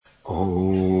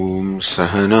ॐ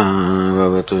सहना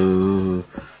भवतु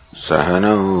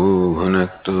सहनौ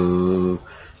भुनक्तु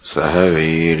सह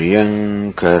वीर्यं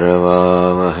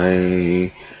करवावहै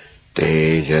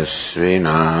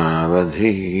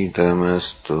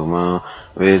तेजस्विनावधीतमस्तु मा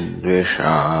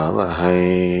विद्विषावहै।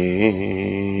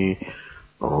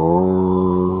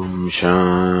 ॐ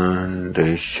शान्ति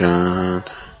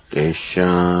शान्ति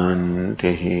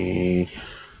शान्तिः।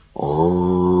 ॐ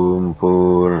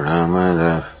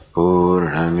पूर्णमदः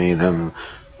पूर्णमिदम्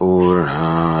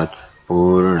पूर्णात्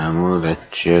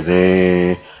पूर्णमुदच्यते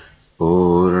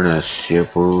पूर्णस्य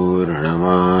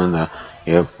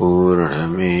पूर्णमादाय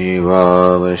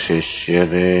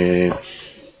पूर्णमेवावशिष्यते।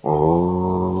 ॐ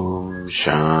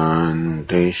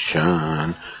शान्ति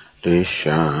शान्ति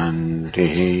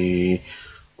शान्तिः।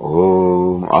 ॐ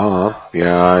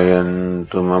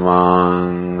आप्यायन्तु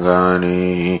ममाङ्गानि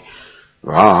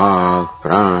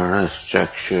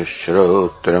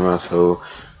वाक्प्राणश्चक्षुश्रोत्रमथो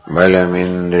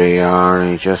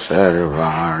बलमिन्द्रियाणि च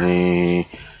सर्वाणि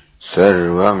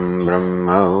सर्वम्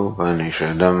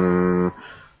ब्रह्मोपनिषदम्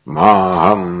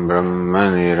माहम् ब्रह्म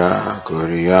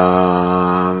निराकुर्याम्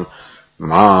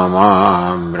मा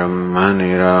ब्रह्म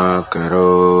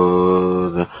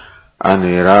निराकरोत्।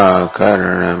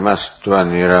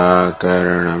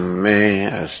 अनिराकरणमस्त्वनिराकरणम् मे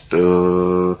अस्तु।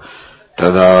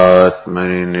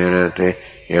 तदात्मनि निरते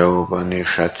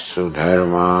यौपनिषत्सु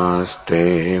धर्मास्ते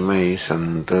मयि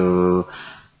सन्तु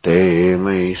ते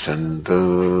मयि सन्तु।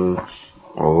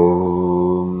 ॐ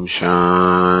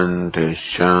शान्ति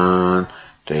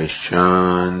शान्ति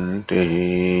शान्तिः।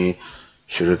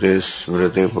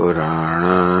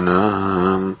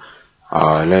 श्रुतिस्मृतिपुराणानाम्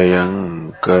आलयम्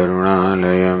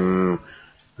करुणालयम्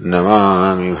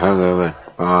नमामि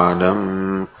भगवत्पादम्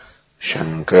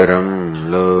शङ्करम्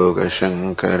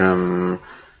लोकशङ्करम्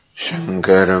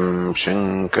शङ्करम्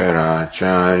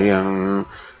शङ्कराचार्यम्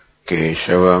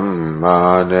केशवम्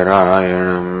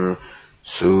बादरायणम्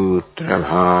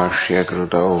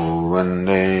सूत्रभाष्यकृतौ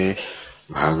वन्दे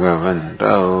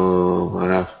भगवन्तौ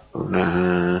पुनः पुनः।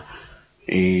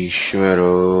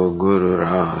 ईश्वरो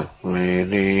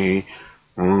गुरुरात्मेति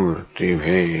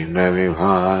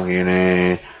मूर्तिभेदविभागिने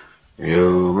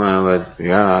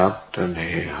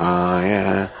व्योमवद्व्याप्तदेहाय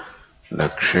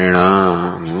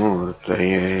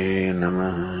दक्षिणामूर्तये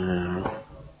नमः।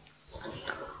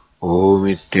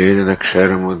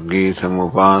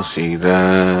 ओमित्येतदक्षरमुद्गीतमुपासीद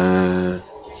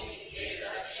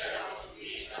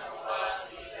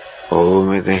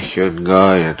ओमिति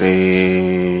ह्युद्गायते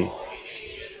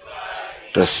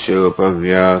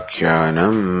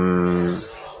तस्योपव्याख्यानम्।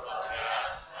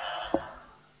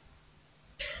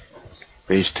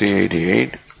 Page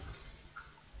 388.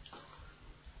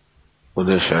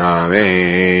 उदश्रावे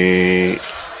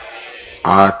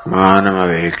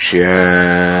आत्मानमवेक्ष्य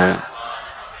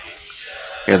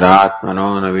यदात्मनो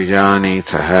न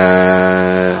विजानीतः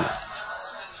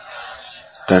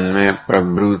तन्मे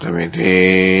प्रब्रूतमिति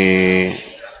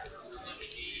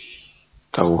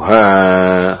तौह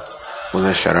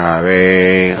उदश्रावे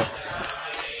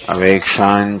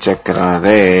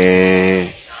अवेक्षाञ्चक्रादे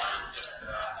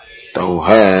तौह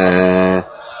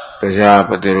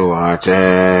प्रजापतिरुवाच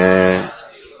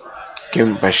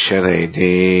किम् पश्यत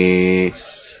इति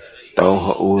तौह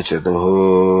ऊचतुः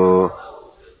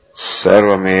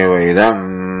सर्वमेव इदम्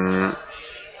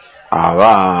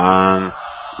आवाम्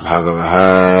भगवः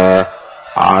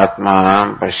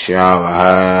आत्मानम् पश्यावः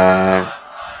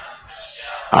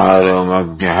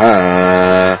आरोमभ्यः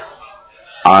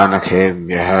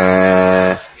आनखेभ्यः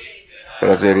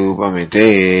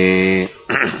प्रतिरूपमिति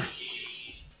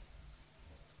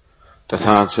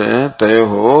तथा च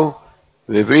तयोः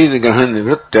विपरीत ग्रहण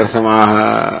निवृत्त्यर्थमाह।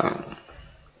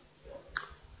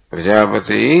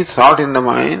 Prajapati thought in the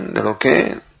mind that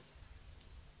okay,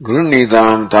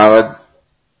 Gurunnitam Tavad,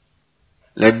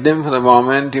 let them for the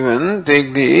moment even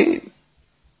take the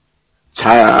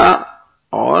chaya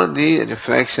or the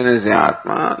reflection as the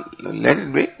Atma, let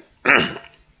it be.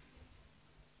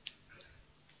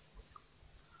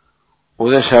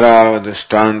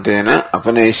 Udasharavadushtantena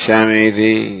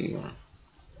apaneshyameti.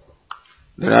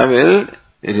 That I will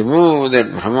remove that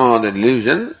bhrama, that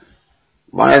illusion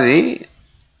by the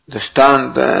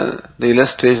drishtanta, the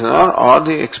illustration or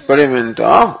the experiment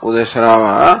of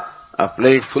Udasharava, a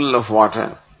plate full of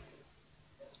water.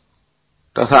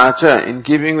 Tathacha, in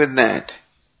keeping with that,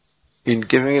 in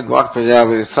keeping with what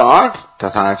Prajapati thought,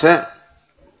 tathacha,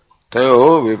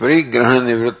 tayo viparigrahana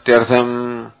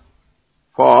nivrutyartham,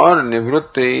 for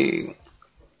nivrutti,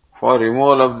 for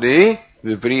removal of the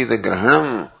viparita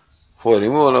grahanam, for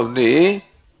removal of the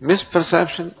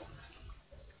misperception,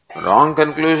 wrong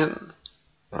conclusion,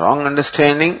 wrong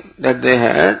understanding that they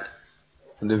had,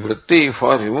 the vritti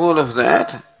for removal of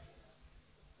that,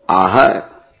 aha.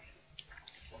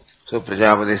 So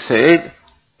Prajapati said,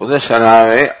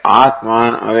 Udasharave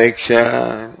Atman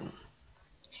Aveksha.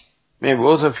 May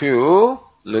both of you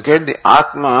look at the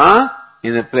Atma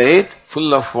in a plate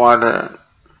full of water.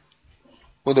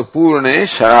 Udapurne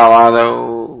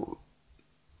Sharavadav.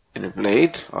 In a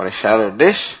plate or a shallow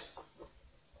dish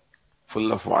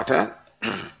full of water.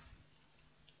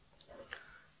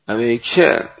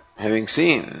 Aveksha, having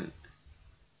seen,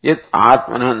 yet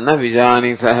Atmana na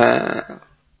vijanitah.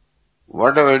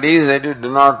 Whatever it is that you do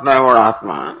not know about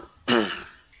Atman,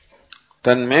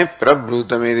 tanme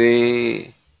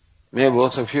prabhutamidi. May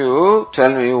both of you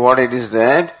tell me what it is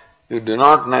that you do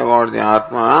not know about the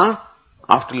Atma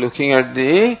after looking at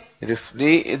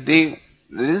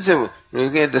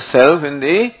looking at the self in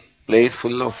the plate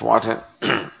full of water.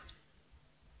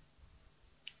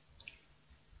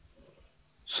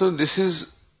 So this is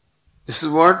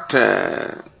what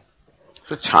so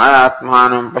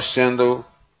chayatmanam pashyandu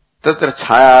tatra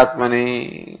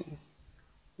chayatmani.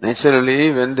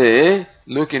 Naturally, when they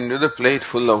look into the plate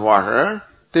full of water,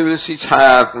 they will see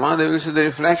chayatma, they will see the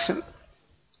reflection.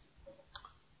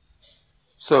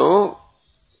 So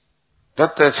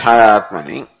tatra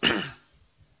chayatmani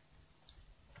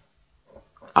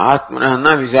atmanah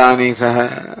na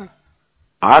vijanitah.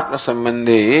 Atma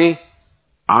sambandhi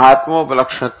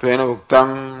Atmopalakshattvena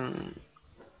uktam.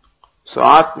 So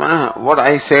Atmana, what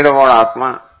I said about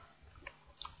Atma,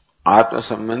 Atma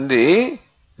Sambandhi,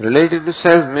 related to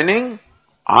self, meaning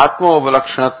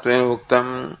Atmopalakshattvena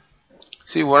uktam.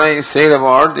 See what I said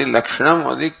about the Lakshanam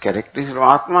or the characteristics of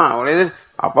Atma. What is it?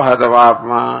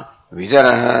 Apahatavapma,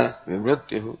 Vijaraha,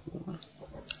 Vimrutyuhu.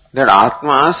 That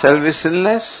Atma, self is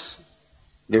sinless,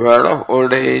 devoid of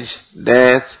old age,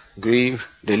 death, grief,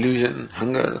 delusion,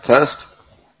 hunger, thirst.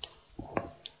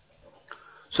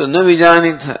 So, na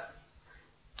vijanitha.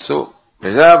 So,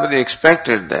 Prajapati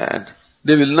expected that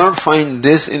they will not find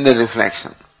this in the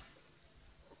reflection.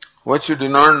 What you do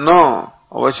not know,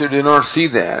 or what you do not see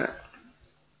there.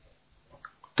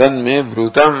 Tan me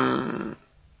brutam.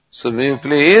 So, may you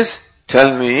please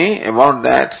tell me about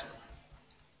that.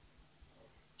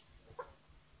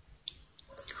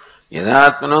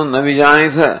 Yadatmano na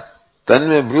vijanitha. Tan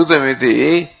me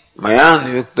brutamiti maya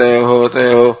niyuktayoho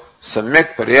tayoho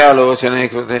samyak paryalochane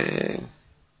krute.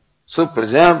 So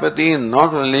Prajapati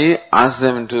not only asked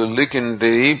them to look into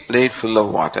the plate full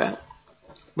of water,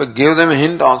 but gave them a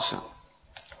hint also.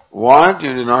 What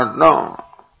you do not know,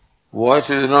 what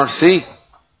you do not see,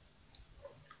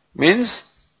 means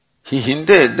he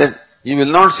hinted that you will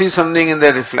not see something in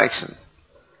their reflection.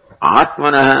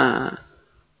 Atmana,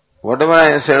 whatever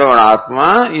I have said about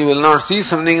Atma, you will not see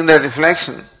something in their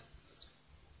reflection.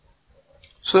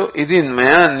 So, idin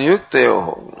maya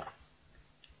niyuktayoho.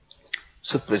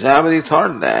 So, Prajapati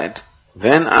thought that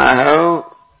when I have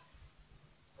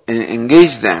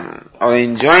engaged them or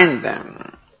enjoined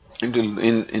them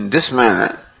in this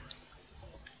manner,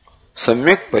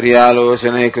 samyak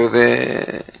paryalochane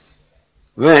krute,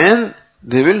 when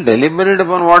they will deliberate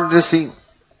upon what they see,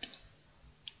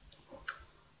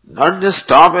 not just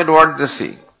stop at what they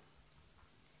see.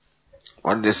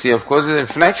 What they see, of course, is a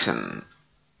reflection,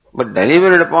 but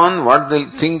deliberate upon what they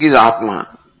think is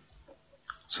Atma.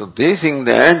 So they think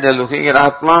that they are looking at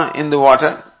Atma in the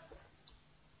water.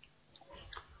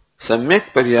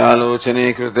 Samyak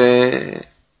paryalochane krute.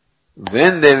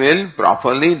 When they will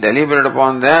properly deliberate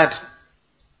upon that,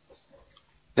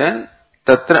 then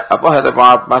tatra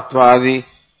apahatapatmatvadi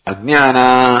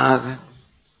ajnanat.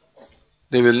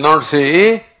 They will not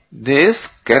say this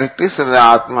characteristics of the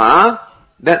Atma,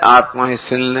 that Atma is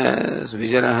sinless,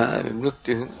 vijaraha,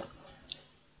 vimrutyuhu.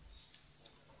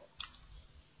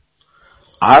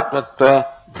 Atmatva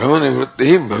brahma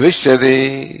nivrutti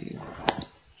bhavishyati.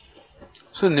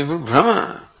 So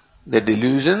brahma, the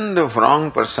delusion, the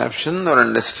wrong perception or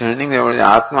understanding about the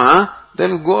Atma, they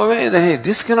will go away. Hey,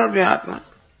 this cannot be Atma.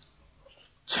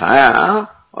 Chaya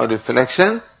or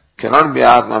reflection cannot be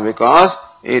Atma because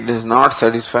it does not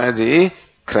satisfy the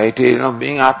criterion of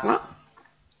being Atma.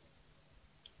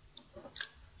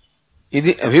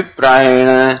 Idi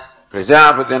abhiprayena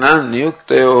prajapatina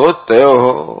niyuktayoho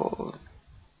tayoho.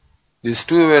 These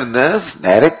two were thus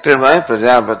directed by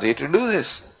Prajapati to do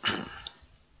this.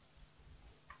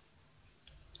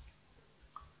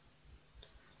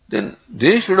 Then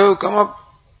they should have come up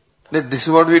that this is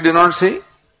what we do not see.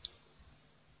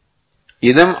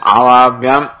 Idam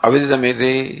avabhyam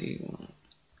avidamiti.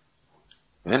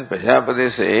 When Prajapati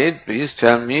said, please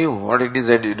tell me what it is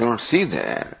that you don't see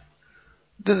there,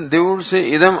 then they would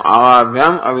say, idam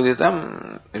avabhyam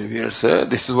aviditam. Revere sir,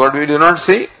 this is what we do not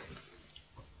see.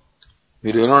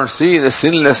 We do not see the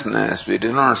sinlessness, we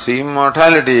do not see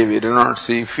immortality, we do not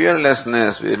see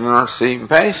fearlessness, we do not see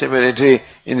imperishability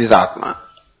in this Atma.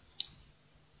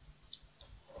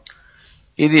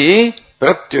 Idi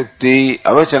pratyukti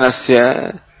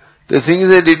avachanasya. The things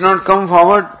that did not come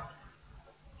forward.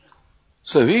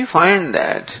 So we find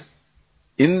that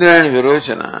Indra and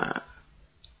Virochana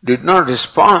did not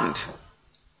respond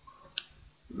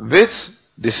with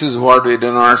this is what we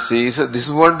do not see. So this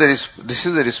is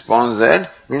the response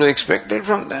that we would have expected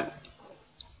from them.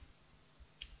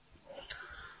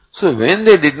 So when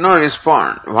they did not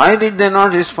respond, why did they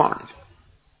not respond?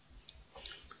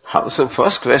 So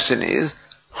first question is,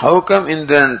 how come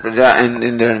Indra and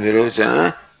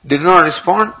Virochana did not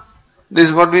respond? This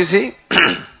is what we see.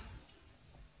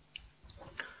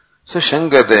 So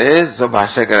Shankate, the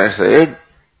Bhashyakara said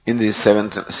in the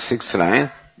sixth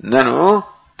line, Nanu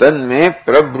tanme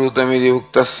prabhutamidi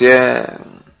uktasya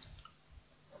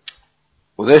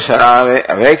udasharave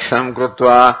avekshanam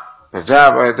krutva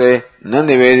prajapate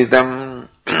nandiveditam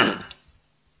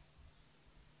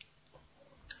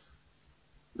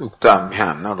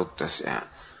uktabhyam, not uktasya.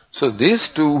 So these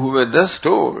two who were just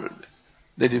told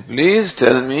that you please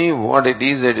tell me what it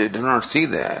is that you do not see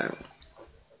there,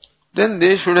 then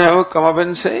they should have come up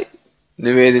and say,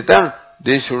 Niveditam,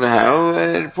 they should have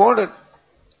reported.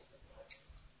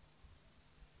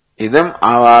 Idam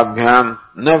avabhyam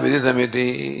na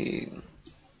viditamiti.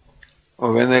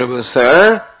 Oh, Venerable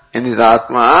Sir, in his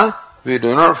Atma, we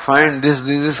do not find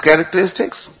these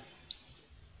characteristics.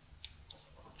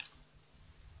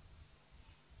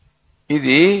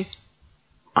 Idi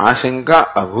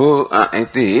ashanka abhu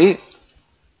iti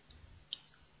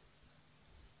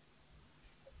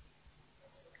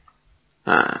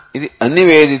iti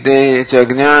anivedite cha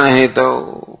jnana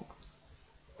heto.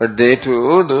 But they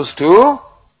too, those two,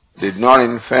 did not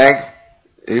in fact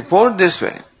report this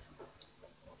way.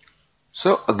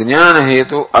 So ajnana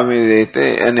hetu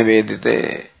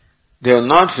anivedite. They have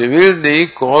not revealed the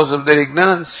cause of their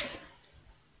ignorance.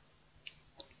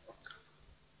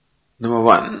 Number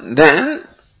one. Then,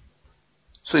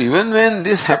 so even when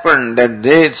this happened,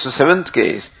 it's the seventh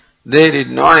case, they did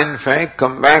not in fact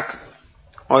come back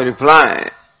or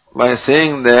reply by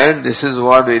saying that this is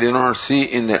what we do not see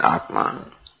in the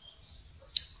Atma.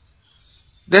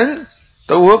 Then,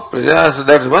 so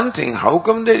that's one thing. How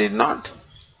come they did not?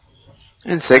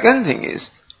 And second thing is,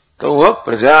 Tauva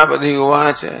Prajapati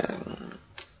Uvacha.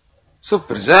 So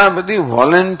Prajapati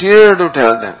volunteered to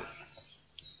tell them.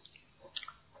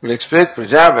 We expect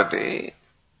Prajapati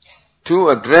to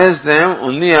address them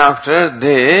only after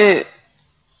they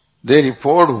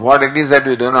report what it is that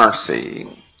we do not see.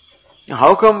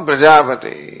 How come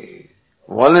Prajapati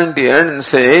volunteered and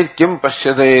said, Kim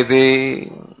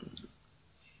Pashyatayati?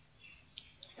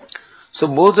 So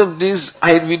both of these,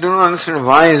 we do not understand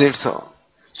why is it so.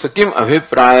 So Kim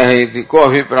Abhipraya iti, Ko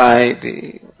Abhipraya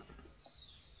iti.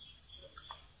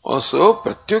 Also,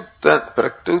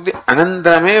 Pratyukti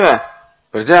Anantarameva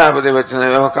Prajapati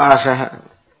Vachana Avakasha.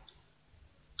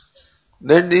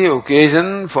 That the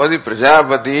occasion for the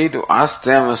Prajapati to ask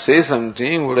them or say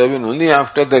something would have been only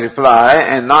after the reply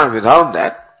and not without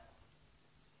that.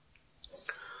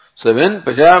 So when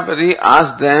Prajapati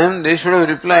asked them, they should have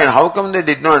replied. How come they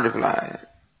did not reply?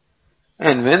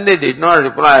 And when they did not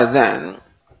reply then,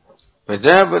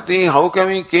 Prajapati, how come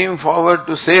he came forward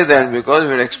to say that? Because we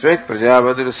would expect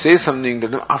Prajapati to say something to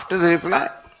them after the reply.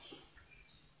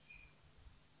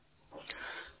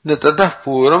 The tatah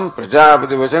puram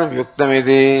Prajapati vachanam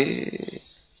yuktamiti.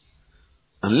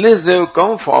 Unless they have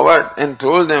come forward and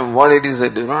told them what it is they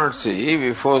do not see,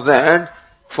 before that,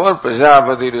 for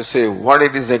Prajapati to say what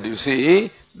it is that you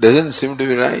see doesn't seem to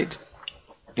be right.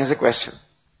 That's a question.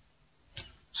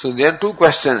 So there are two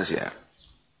questions here.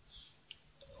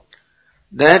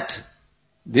 That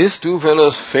these two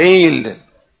fellows failed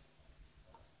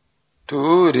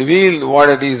to reveal what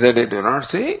it is that they do not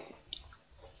see,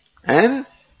 and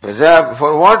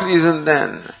for what reason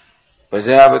then?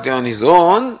 Prajapati on his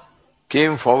own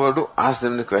came forward to ask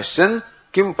them the question,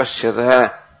 Kim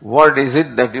Pashyata, what is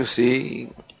it that you see?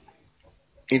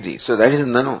 Iti. So that is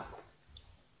Nanu.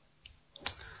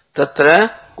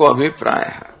 Tatra ko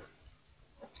abhipraya.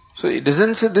 So it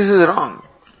doesn't say this is wrong.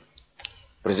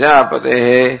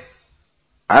 Prajapate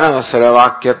anavasara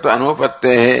vakyatva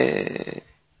anupatte.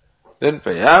 Then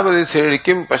Prajapati said,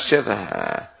 Kim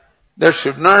Pashyata. That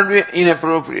should not be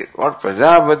inappropriate. What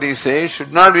Prajapati says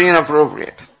should not be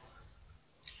inappropriate.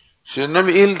 Should not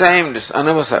be ill-timed.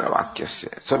 Anavasara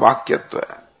vakyasya. So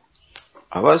vakyatva.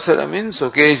 Avasara means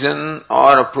occasion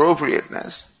or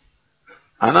appropriateness.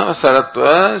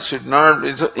 Anavasaratva should not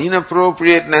be so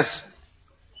inappropriateness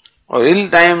or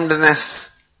ill-timedness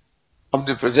of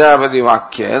the Prajapati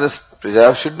Vakya, the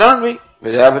Prajapati should not be.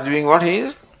 Prajapati being what he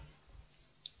is.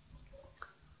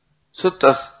 So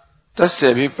tasya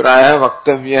abhipraya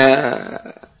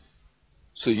vaktavya.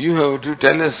 So you have to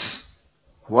tell us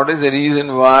what is the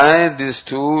reason why these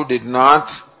two did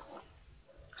not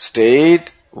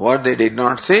state what they did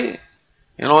not say.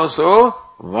 And also,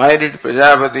 why did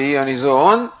Prajapati on his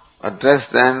own address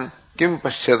them? Kim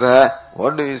pashyata?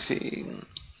 What do you see?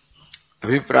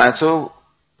 Abhipraya. So,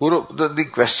 the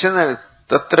question,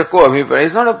 tatra ko abhipraya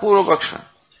is not a purva paksha.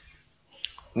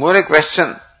 More a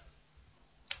question.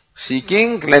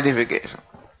 Seeking clarification.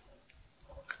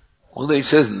 Although it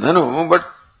says nanu, but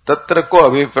tatra ko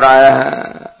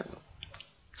abhipraya.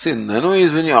 See, nanu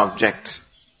is when you object.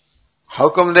 How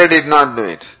come they did not do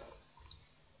it?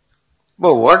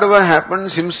 But whatever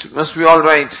happens must be all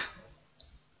right.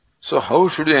 So how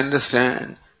should you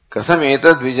understand? Kasam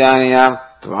etad vijaniyam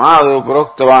tvādu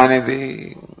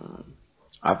proktavaniti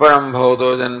aparam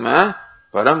bhavato janma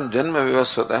param janma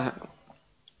vivasvatah.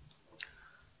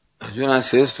 Arjuna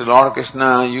says to Lord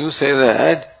Krishna, you say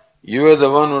that you are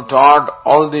the one who taught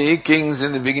all the kings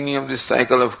in the beginning of this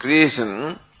cycle of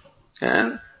creation,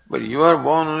 but you are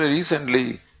born only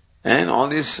recently, and all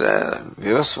these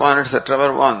Vivasvan, etc.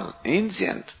 were born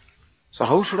ancient. So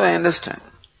how should I understand?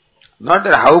 Not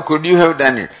that how could you have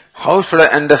done it. How should I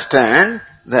understand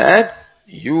that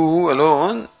you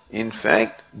alone, in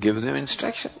fact, give them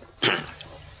instruction?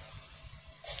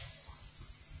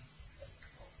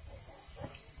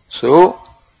 So,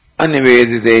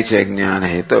 anivedite cha jnana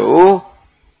hetau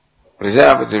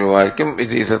prajapati vakyam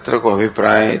iti tatra ko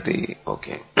abhipraya iti.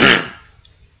 Okay.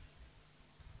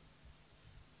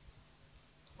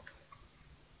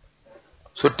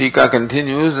 So, Tika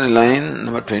continues in line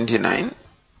number 29.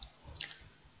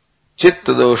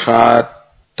 Chitta doshat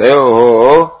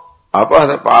tayoho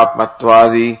apahata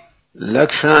papmatvadi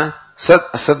lakshana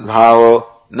sat asadbhavo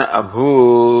na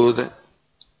abhud.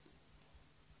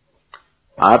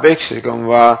 Apekshikam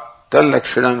va tal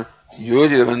lakshanam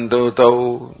yojidavanto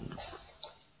tau.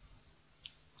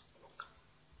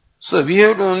 So we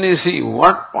have to only see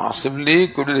what possibly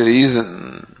could be the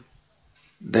reason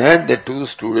that the two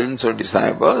students or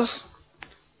disciples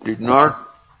did not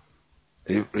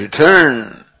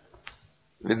return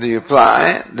with the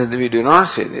reply that we do not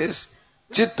say this.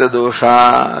 Chitta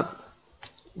dosha,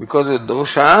 because of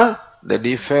dosha, the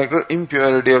defect or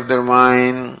impurity of their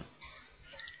mind.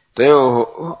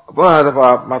 Tayoho apahata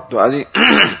papmatvadi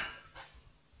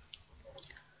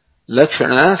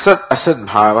lakshana sat asad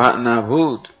bhava na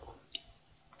bhut.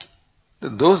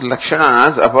 Those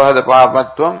lakshanas, apahata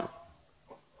papmatvam,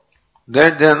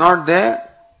 that they are not there.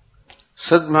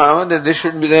 Sadbhava, that they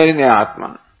should be there in the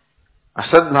Atma.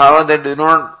 Asadbhava, that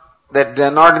they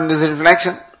are not in this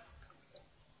reflection.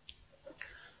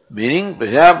 Meaning,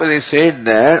 Prajapati said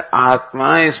that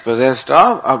Atma is possessed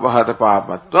of apahata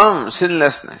papatvam,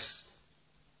 sinlessness.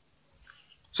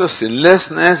 So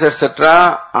sinlessness,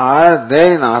 etc. are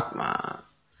there in Atma.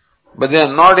 But they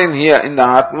are not in here, in the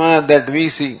Atma that we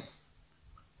see.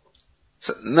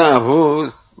 So,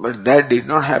 no, but that did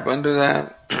not happen to them.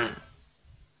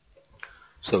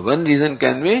 So one reason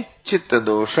can be chitta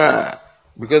dosha,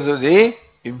 because of the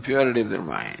impurity of their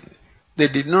mind. They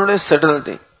did not have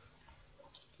subtlety.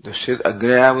 The shit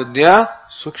agraya buddhya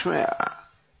sukshmaya.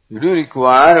 You do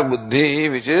require a buddhi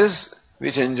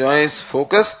which enjoys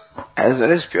focus as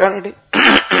well as purity.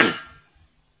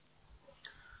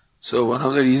 So one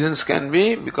of the reasons can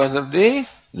be because of the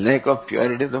lack of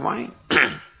purity of the mind.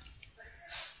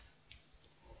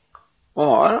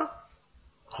 Or,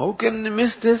 how can they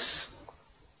miss this?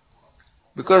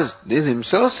 Because they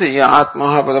themselves say,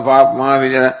 Atmaha padapapma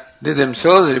vijara, they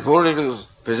themselves reported to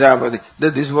Prajapati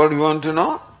that this is what we want to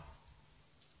know.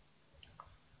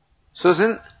 So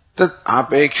since that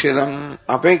apekshidam,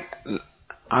 apekshidam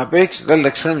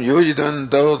lakshanam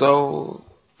yojitavanto tau,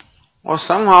 or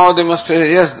somehow they must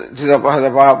say, yes, this is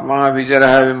apahadapapma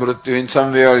vijara vimrutyu in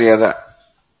some way or the other.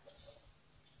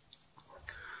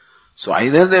 So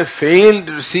either they fail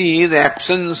to see the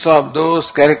absence of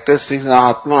those characteristics of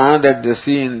Atma that they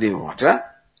see in the water,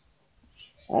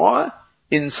 or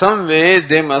in some way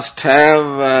they must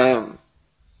have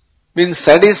been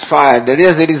satisfied that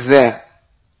yes, it is there.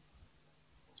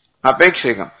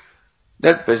 Apekshikam.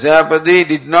 That Prajapati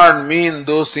did not mean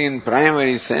those in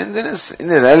primary sense, in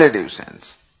a relative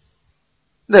sense.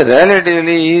 The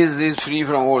relatively is free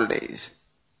from old age,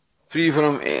 free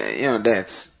from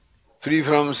death, free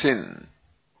from sin,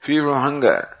 free from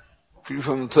hunger, free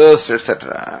from thirst,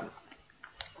 etc.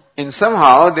 In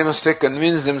somehow they must have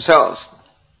convinced themselves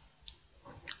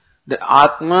that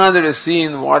Atma that is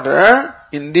seen in water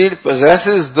indeed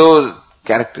possesses those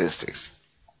characteristics.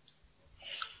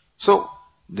 So,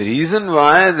 the reason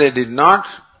why they did not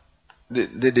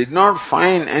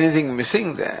find anything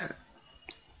missing there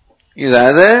is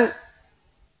either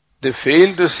they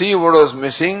failed to see what was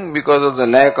missing because of the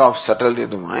lack of subtlety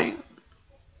of the mind,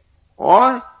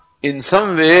 or in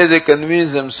some way they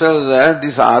convince themselves that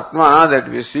this Atma that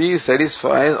we see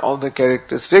satisfies all the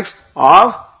characteristics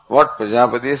of what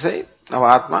Prajapati said, of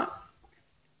Atma.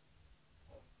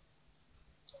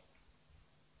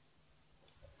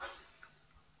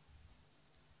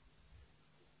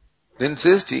 Then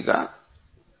says Tika,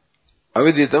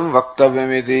 aviditam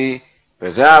vaktavyamiti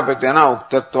prajapatyana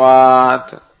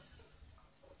uktatvat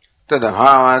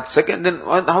tadabhavat. Second, then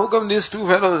how come these two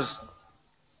fellows,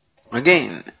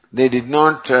 again, they did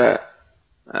not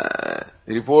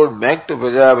report back to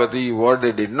Prajapati what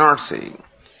they did not say?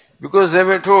 Because they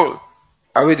were told,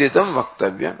 aviditam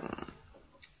vaktavyam.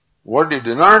 What you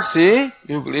do not see,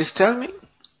 you please tell me.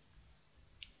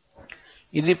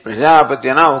 Idi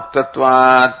prajapatyana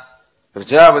uktatvat.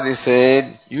 Prajapati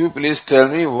said, you please tell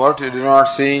me what you do not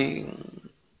see.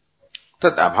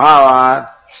 Tat abhavat.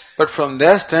 But from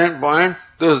their standpoint,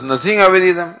 there was nothing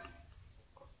aviditam.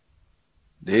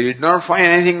 They did not find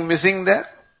anything missing there.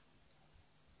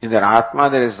 In their Atma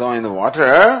there is no in the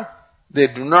water, they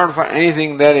do not find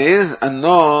anything that is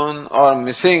unknown or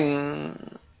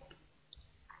missing.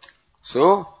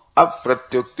 So,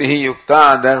 apratyuktihi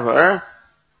yukta, therefore,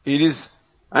 it is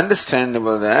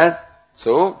understandable that,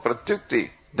 so, pratyukti,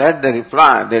 that the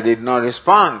reply, they did not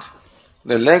respond.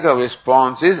 The lack of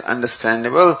response is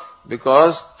understandable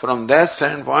because from their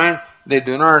standpoint, they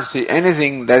do not see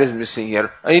anything that is missing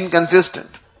here, inconsistent.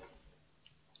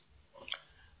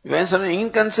 You find something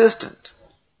inconsistent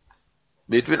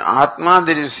between Atma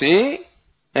that you see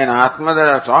and Atma that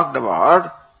I have talked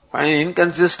about. Find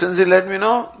inconsistency, let me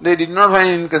know. They did not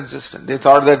find inconsistent. They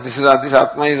thought that this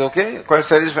Atma is okay, quite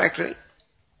satisfactory.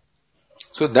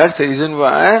 So that's the reason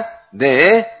why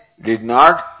they did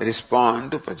not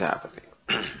respond to Prajapati.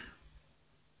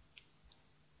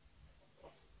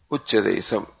 Uchyate.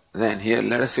 So then here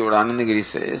let us see what Anandagiri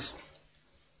says.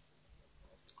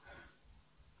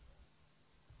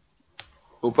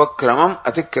 Upakramam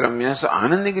atikramya. So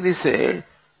Anandagiri said,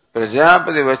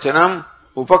 Prajapati vachanam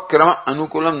upakrama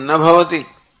anukulam na bhavati.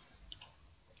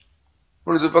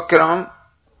 What is upakramam?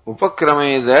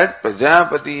 Upakrama is that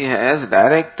Prajapati has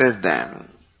directed them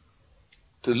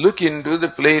to look into the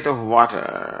plate of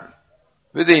water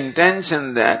with the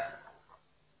intention that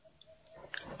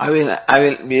I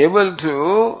will be able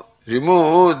to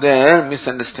remove their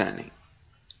misunderstanding.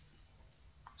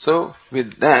 So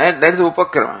with that is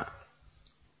upakrama.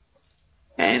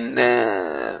 And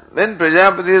when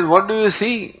Prajapati says, what do you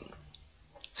see?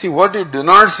 See, what you do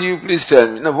not see, you please tell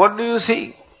me. Now, what do you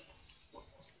see?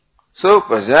 So,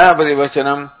 Prajapati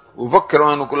vachanam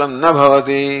upakramanukulam na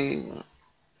bhavati.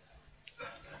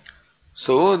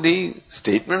 So, the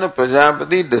statement of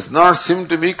Prajapati does not seem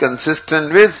to be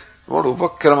consistent with what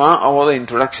upakrama or the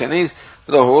introduction is.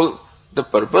 The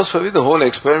purpose for which the whole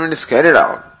experiment is carried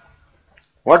out.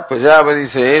 What Prajapati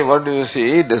said, what do you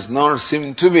see, does not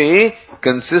seem to be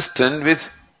consistent with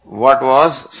what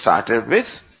was started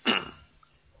with.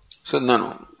 So,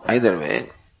 no, either way.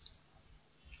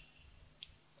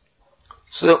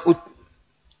 So,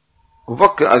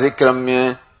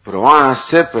 upakramya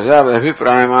pravanasya Prajapati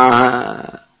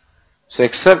abhiprayamaha. So,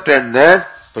 accepted that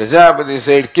Prajapati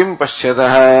said, Kim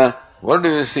pashyataha. What do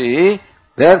you see?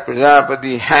 That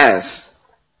Prajapati has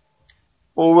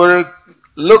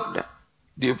overlooked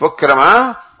the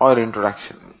upakrama or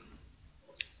introduction.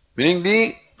 Meaning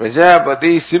the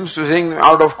Prajapati seems to sing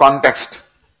out of context.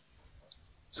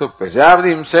 So Prajapati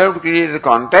himself created the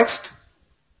context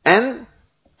and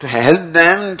to help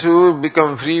them to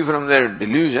become free from their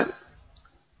delusion.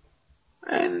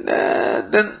 And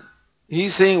then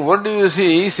he's saying, what do you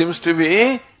see? Seems to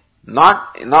be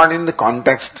not in the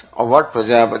context of what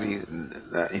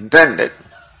Prajapati intended.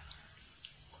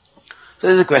 So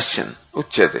there's a question.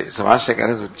 Uchyate. So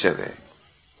Vashyakara is Uchyate.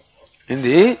 In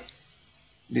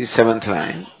the seventh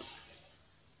line.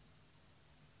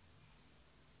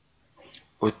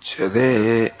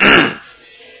 Uchyate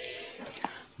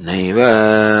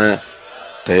naiva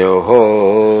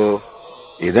tayoho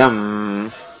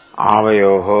idam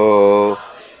avayoho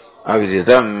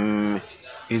aviditam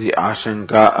idi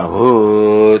ashanka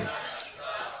abhud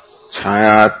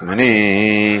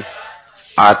chayatmani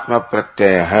atma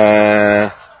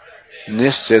pratyaya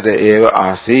निश्चित एव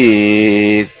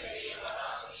आसीत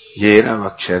येन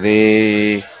वक्ष्यते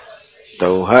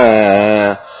तौह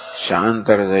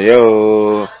शांतर्दयो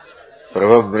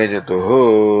प्रभव्रजतुः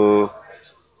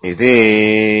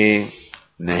iti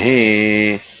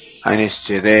nahi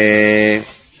अनिश्चिते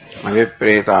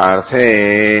अभिप्रेतार्थे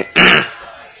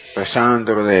प्रशांत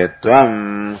हृदयत्वम्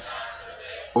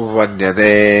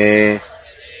उपपद्यते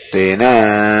तेन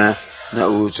न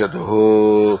ऊचतुः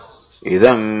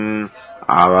इदम्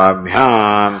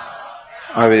आवाभ्याम्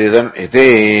अविदितम्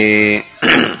इति.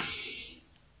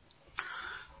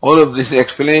 All of this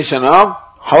explanation of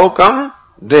how come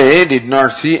they did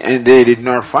not see and they did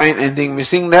not find anything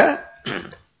missing there.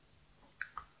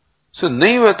 So,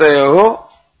 naivatayoho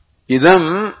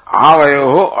idam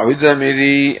avayoho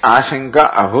avidamiri ashanka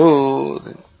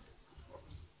abhut.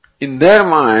 In their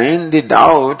mind, the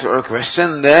doubt or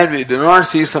question that we do not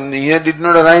see something here did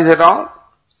not arise at all.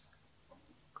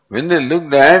 When they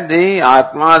looked at the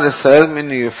Atma, the self in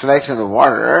the reflection of the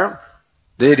water,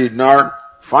 they did not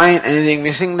find anything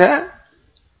missing there.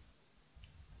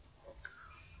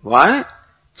 Why?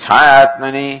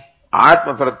 Chayatmani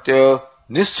Atma Pratyo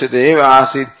Nischateva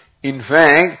Asit. In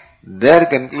fact, their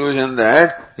conclusion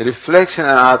that reflection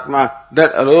and Atma,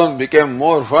 that alone became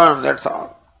more firm, that's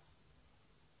all.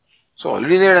 So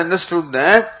already they had understood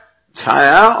that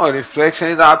Chaya or reflection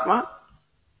is Atma.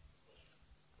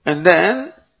 And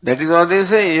then, that is what they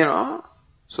say,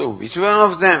 So which one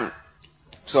of them?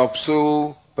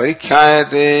 Sapsu,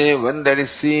 Parikhyayate, one that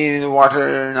is seen in the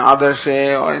water, in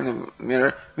Adarshe or in the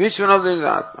mirror, which one of them is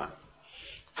Atma?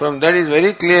 From that is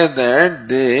very clear that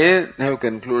they have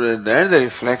concluded that the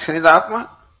reflection is Atma.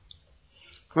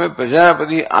 When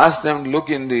Prajapati asked them to look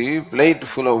in the plate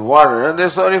full of water, they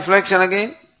saw reflection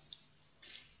again.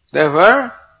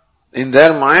 Therefore, in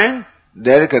their mind,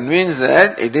 they are convinced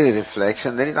that it is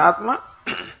reflection, that is Atma.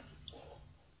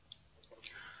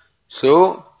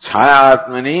 So, Chaya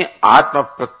Atmani Atma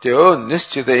Pratyo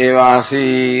Nischita eva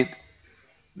asit.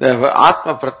 Therefore,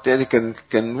 Atma Pratya, the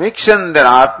conviction that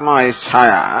Atma is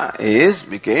Chaya,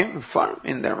 became firm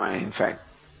in their mind, in fact.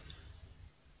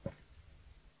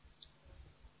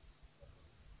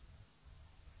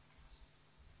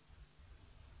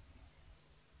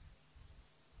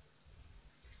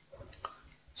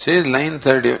 Says line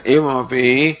 30,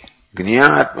 Evamapi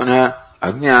Gniyatmana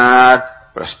Ajnat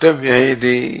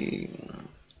Prastavyaiti.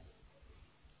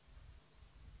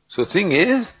 So thing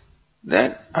is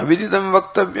that aviditam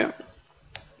vaktavyam.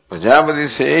 Prajapati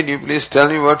said, you please tell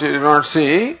me what you do not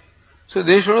see. So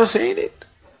they should have said it.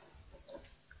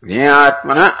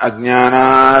 Gniyatmana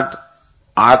ajnanat.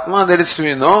 Atma that is to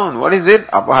be known. What is it?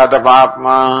 Apahata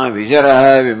papma,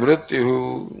 vijaraha,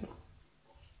 vimrutyuhu.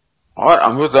 Or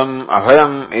amrutam,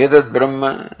 abhayam, edad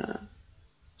brahma.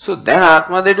 So that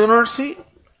Atma they do not see.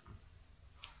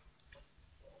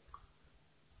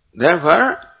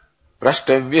 Therefore,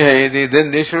 Prastavya,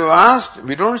 then they should have asked,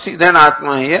 we don't see that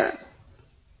Atma here.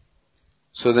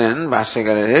 So then,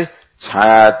 Bhashyakara says,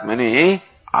 Chayatmani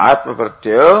Atma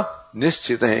Pratyo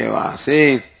Nischita eva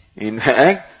asit. In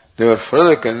fact, they were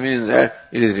further convinced that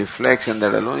it is reflection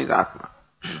that alone is Atma.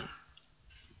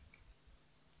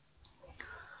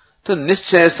 So,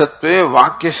 Nischaya Sattve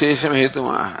Vakya Shesham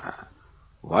Hetumaha.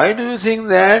 Why do you think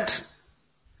that?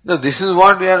 No, this is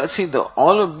what we are,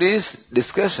 all of this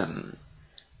discussion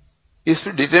is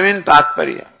to determine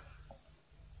Tatparya.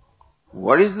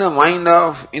 What is the mind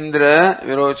of Indra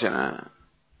Virochana?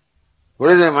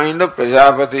 What is the mind of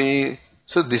Prajapati?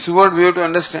 So this is what we have to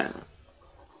understand.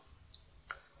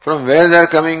 From where they are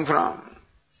coming from.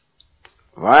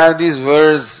 Why are these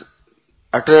words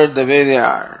uttered the way they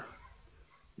are?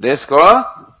 That's called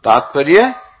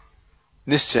Tatparya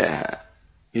Nischaya.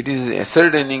 It is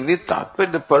ascertaining the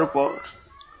Tatparya, the purport.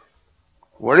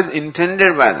 What is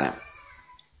intended by them.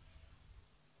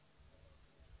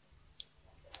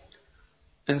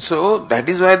 And so, that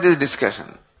is why this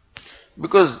discussion.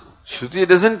 Because Shruti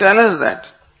doesn't tell us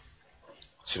that.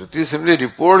 Shruti simply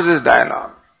reports this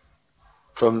dialogue.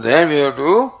 From there we have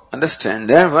to understand.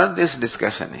 Therefore, this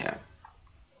discussion here.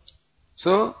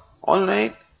 So,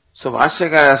 alright. So,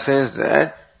 Bhashyakara says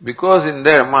that because in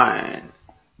their mind,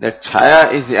 that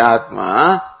Chaya is the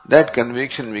Atma, that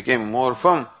conviction became more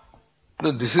firm.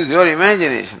 No, this is your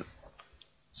imagination.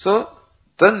 So,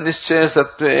 Tan Nischaya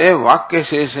Sattve Vakya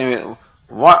Shesham.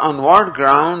 On what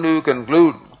ground do you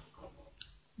conclude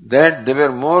that they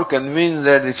were more convinced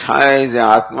that the Chaya is the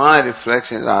Atma,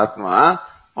 reflection is the Atma?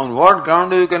 On what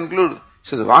ground do you conclude? It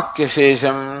says Vakya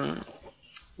Shesham.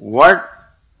 What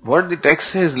the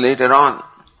text says later on.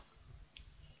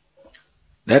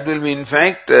 That will be in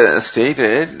fact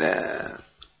stated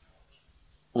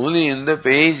only in the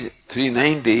page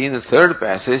 390, in the third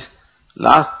passage,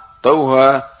 last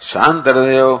Tauha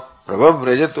Shantaradeyo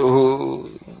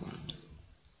Prabhavrajatuhu.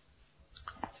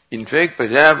 In fact,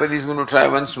 Prajapati is going to try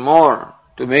once more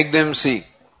to make them see.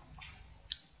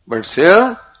 But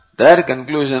still, their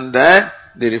conclusion that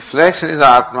the reflection is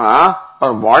Atma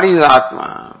or body is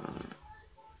Atma,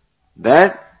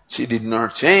 that she did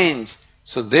not change.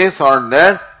 So they thought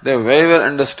that they very well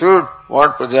understood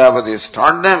what Prajapati has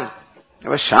taught them. They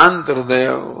were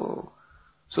Shantarudaya.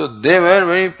 So they were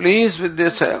very pleased with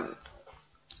themselves.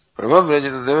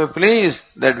 Prabhavrajita, they were pleased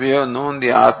that we have known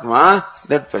the Atma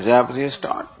that Prajapati has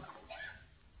taught.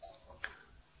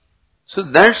 So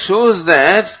that shows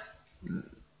that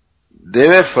they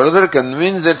were further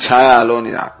convinced that Chaya alone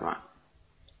is Atma.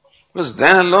 Because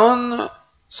then alone,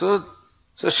 so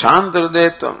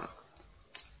Shantarudayatvam.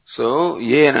 So,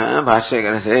 Yena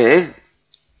Bhashyakara said,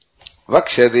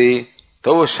 Vakshati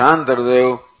Tavo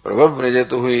Shantarudayo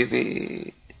Prabhavrajatuhu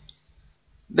iti.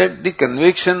 That the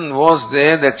conviction was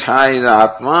there that Chaya is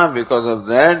Atma. Because of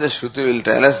that, the Shruti will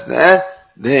tell us that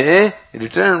they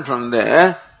returned from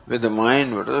there with the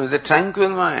mind, with a tranquil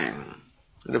mind.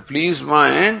 With a pleased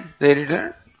mind, they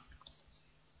returned.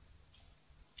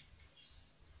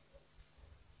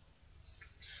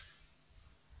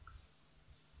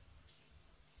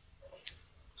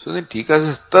 So the Tika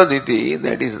says, Taditi,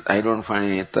 that is, I don't find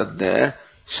any tad there,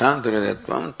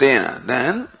 Shantaradetvam tena.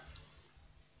 Then,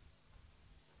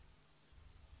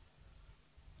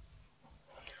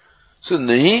 so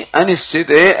nahi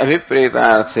anischite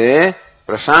abhipretarthe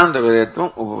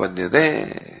prashantaradetvam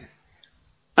upapadyate.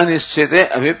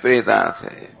 Anischite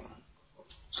abhipretarthe.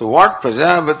 So what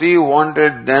Prajapati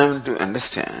wanted them to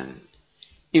understand,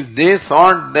 if they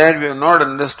thought that we have not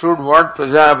understood what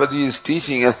Prajapati is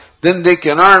teaching us, then they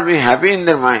cannot be happy in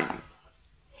their mind.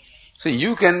 So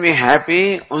you can be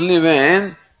happy only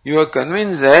when you are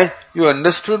convinced that you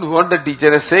understood what the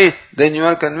teacher has said, then you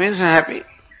are convinced and happy.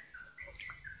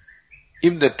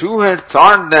 If the two had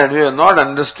thought that we have not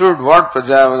understood what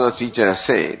Prajapati, the teacher, has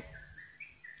said,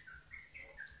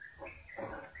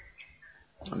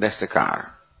 that's the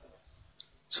car.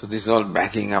 So this is all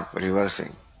backing up,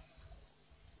 reversing.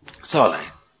 It's all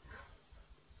right.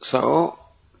 So,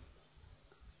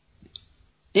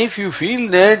 if you feel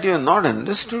that you have not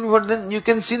understood what, then you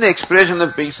can see the expression of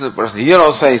the face of the person. Here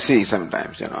also I see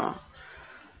sometimes,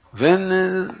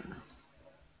 when,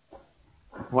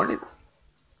 what is,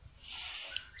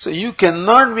 so you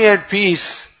cannot be at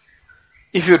peace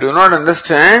if you do not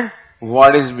understand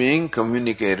what is being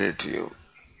communicated to you.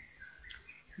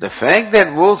 The fact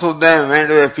that both of them went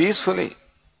away peacefully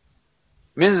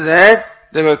means that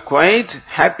they were quite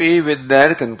happy with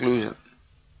their conclusion.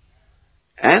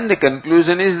 And the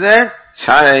conclusion is that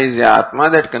Chaya is the Atma,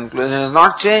 that conclusion has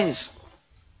not changed.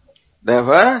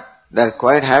 Therefore, they are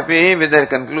quite happy with their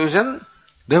conclusion.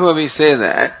 Therefore we say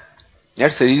that,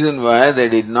 that's the reason why they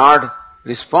did not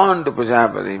respond to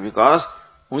Prajapati, because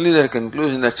only their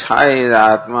conclusion that Chaya is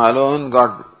Atma alone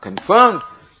got confirmed.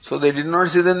 So they did not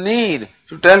see the need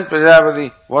to tell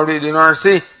Prajapati what we did not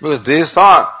see, because they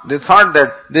thought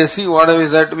that they see whatever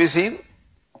is there to be seen.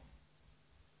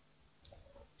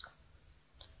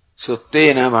 So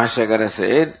Tena Bhashyakara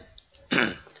said,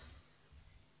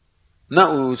 Na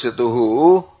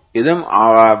uchatuhu idam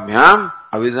avabhyam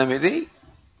avidamiti.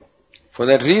 For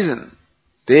that reason,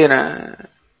 Tena,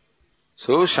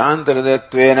 so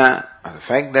Shantaradettvena, the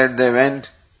fact that they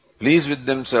went pleased with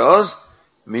themselves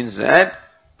means that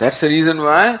that's the reason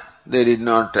why they did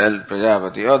not tell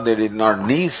Prajapati, or they did not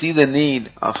see the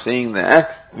need of saying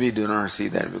that. We do not see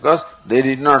that, because they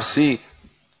did not see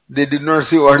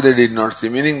what they did not see,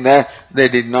 meaning that they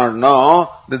did not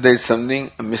know that there is something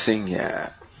missing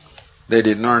here. They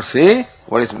did not see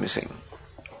what is missing.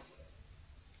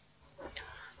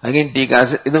 Again, Tika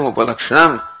says, idam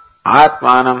upalakshanam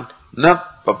atmanam na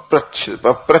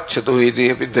paprachatu iti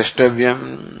api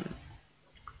drashtavyam.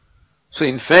 So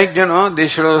in fact, they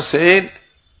should have said,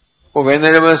 Oh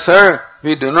Venerable Sir,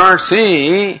 we do not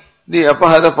see the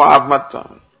apahata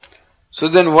atmatvam. So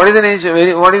then what is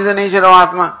the nature of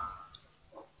Atma?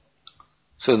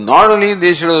 So not only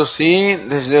they should have seen,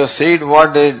 they should have said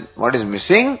what is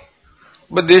missing,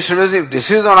 but they should have said, if this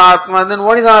is not Atma, then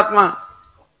what is Atma?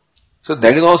 So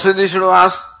that is also they should have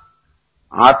asked.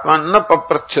 Atma na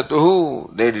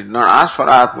paprachatuhu. They did not ask for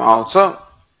Atma also.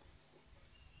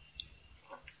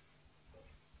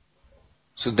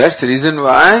 So that's the reason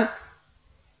why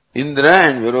Indra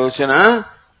and Virochana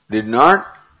did not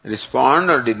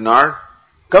respond or did not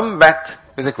come back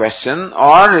with a question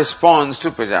or response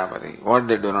to Prajapati, what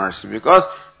they do not see, because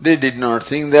they did not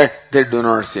think that they do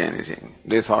not see anything.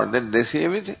 They thought that they see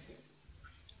everything.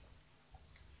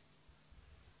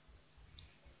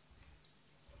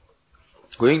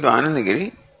 Going to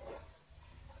Anandagiri,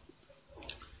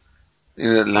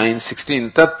 in line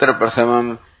 16, Tatra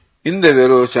Prasamam Indra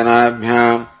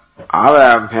Virochanabhyam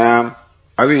Avabhyam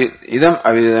idam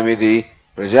avidamiti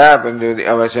Prajapati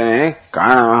avachane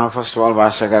karanamaha. First of all,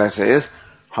 Bhashyakara says,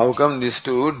 how come these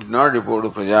two did not report to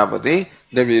Prajapati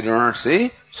that we do not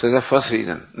see? So the first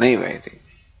reason, Naivayati.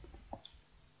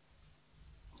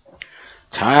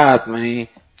 Chayatmani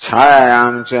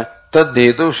chayayam cha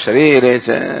tadhetu sharire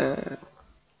cha.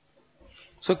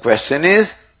 So question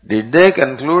is, did they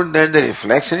conclude that the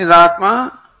reflection is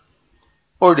Atma?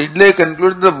 Or did they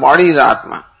conclude the body is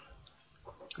Atma?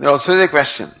 There also is a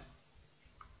question.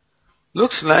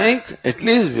 Looks like at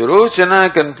least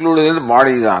Virochana concluded that the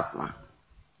body is Atma.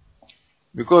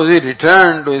 Because he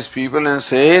returned to his people and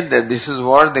said that this is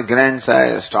what the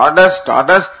grandsire taught us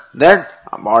that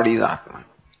body is Atma.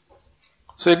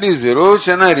 So at least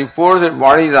Virochana reports that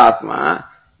body is Atma.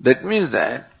 That means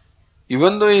that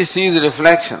even though he sees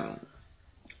reflection,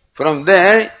 from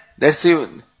there, that's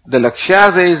the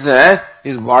Lakshya is that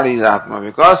his body is Atma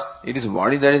because it is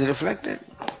body that is reflected.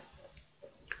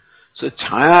 So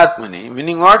Chayatmani,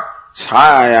 meaning what?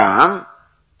 Chayayam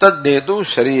tadhetu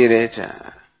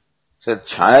sharirecha. So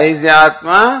Chaya is the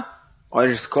Atma or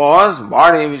its cause,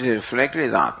 body which is reflected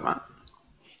is Atma.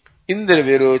 Indra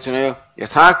Virochana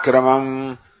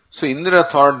yathakramam. So Indra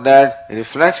thought that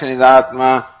reflection is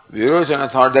Atma,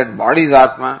 Virochana thought that body is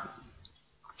Atma.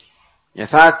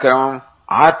 Yathakramam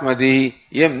Atmadi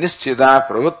yam nischita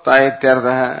pravutta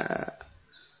ityartha.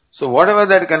 So whatever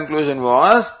that conclusion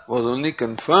was only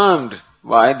confirmed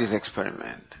by this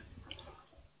experiment.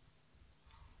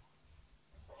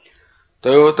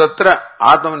 Tayo tatra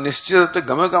atma nischita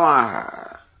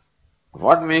gamakamaha.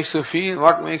 What makes you feel,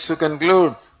 what makes you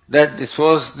conclude that this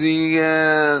was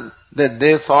that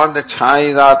they thought that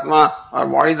Chaya is Atma or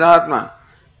body is Atma?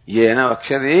 Yena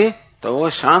vakshati tavo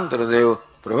shantradev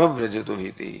prabhavrajatu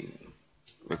hiti.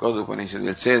 Because Upanishad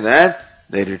will say that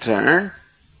they returned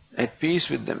at peace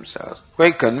with themselves,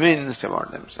 quite convinced about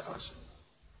themselves.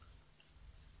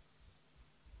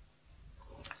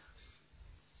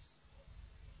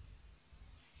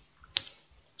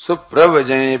 So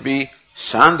pravajanepi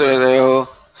shantradev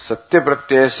satya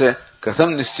pratyasya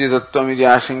katham nischitattvam iti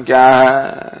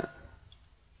ashankya.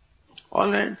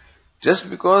 Alright, just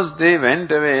because they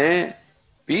went away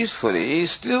peacefully,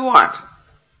 still what?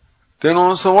 Then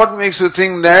also what makes you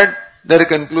think that their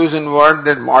conclusion was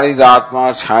that body is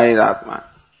Atma, Chaya is Atma?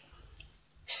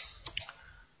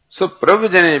 So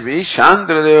Prabhujanepi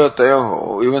Shantradeva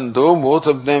Tayoho, even though both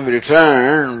of them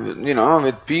returned,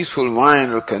 with peaceful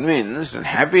mind or convinced and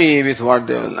happy with what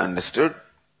they understood,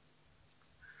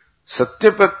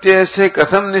 Satya Pratyasya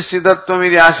Katham Nishitatvam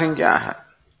iti ashankyaha.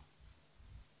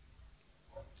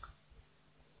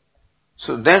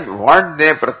 So that what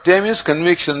they, Pratyaya means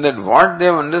conviction, that what they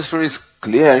have understood is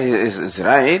clear, is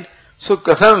right. So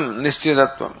katham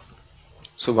nishchitatvam.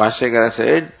 So Bhashyakara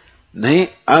said, nahi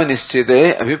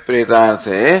anischite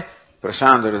abhipretarthe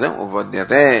prashantaridam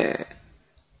upadyate.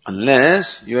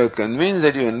 Unless you are convinced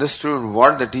that you understood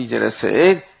what the teacher has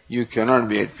said, you cannot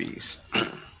be at peace.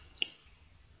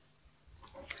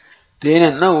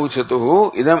 Tena na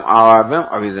uchatuhu idam avabhyam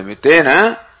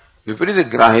avidhamitena viparita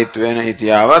grahitvena iti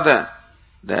yavad.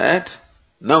 That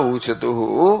na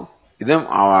uchatuhu idam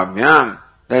avabhyam,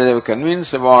 that they were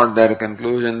convinced about their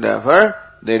conclusion, therefore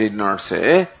they did not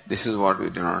say, this is what we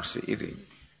do not see.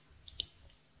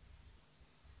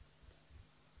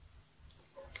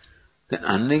 Then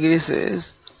Annagiri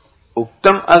says,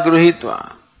 Uktam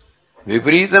agruhitva,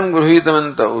 vipritam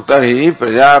gruhitamanta utari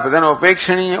prajapatan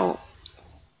opekshaniyo,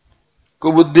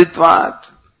 kubuddhitvat.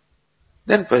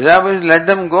 Then Prajapati let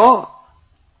them go.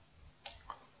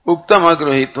 Uktam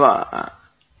agruhitva.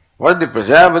 What the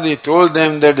Prajapati told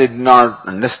them that they did not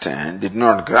understand, did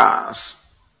not grasp.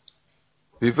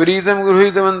 Viparitam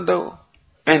gruhitamantav.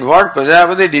 And what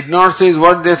Prajapati did not say is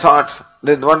what they thought,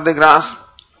 what they grasped.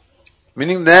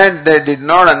 Meaning that they did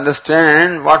not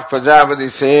understand what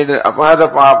Prajapati said,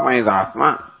 apahata papma is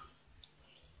Atma.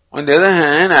 On the other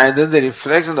hand, either they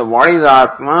reflect on the body is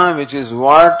Atma, which is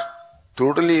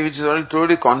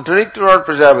totally contrary to what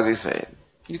Prajapati said.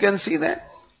 You can see that.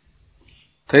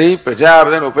 Tari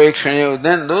Prajapati upekshaniyo,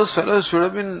 then those fellows should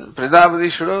have been, Prajapati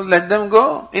should have let them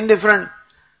go, indifferent.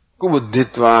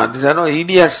 Kubuddhitva, these are no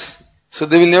idiots, so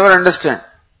they will never understand.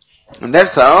 And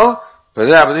that's how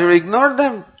Prajapati would ignore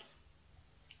them.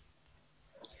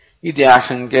 Iti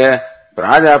ashankya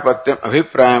prajapatyam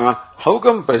abhiprayama. How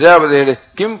come Prajapati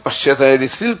kim pashyata? It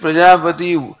is still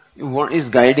Prajapati is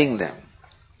guiding them.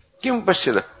 Kim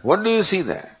pashyata? What do you see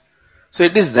there? So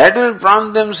it is that will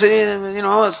prompt them say,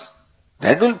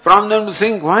 that will prompt them to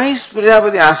think, why is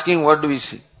Prajapati asking what do we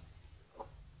see?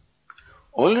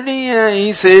 Already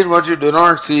he said, what you do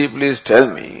not see, please tell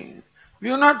me. We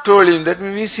have not told him that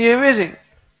we see everything.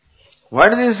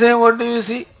 What do they say? What do you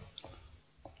see?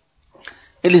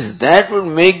 At least that would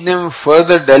make them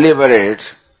further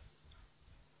deliberate.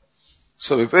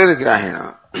 So, Viparita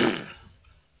Grahina.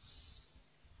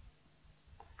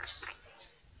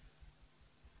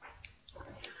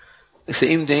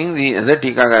 Same thing, the other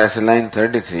Tikakara says, line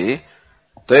 33,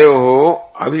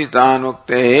 Tayoho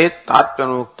abhitanukte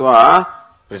tatpanuktva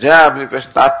prajablipash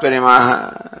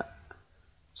tatparyamaha.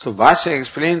 So, Bhashya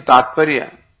explained tatparya.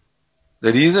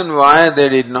 The reason why they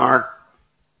did not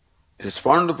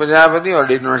respond to Prajapati or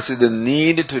did not see the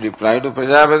need to reply to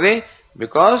Prajapati,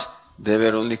 because they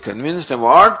were only convinced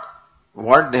about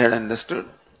what they had understood.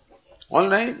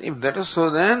 Alright, if that is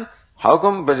so, then how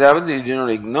come Prajapati did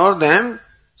not ignore them?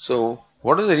 So,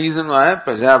 what is the reason why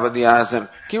Prajapati asked them,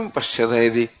 Kim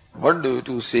pashyatayati? What do you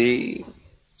to see?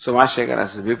 So, Vashyakara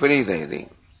says, Viparitayati.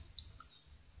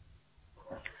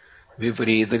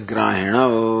 Viparita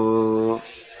grahino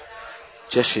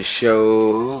cha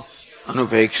shishyo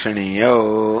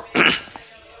anupekshaniyo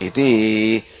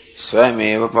iti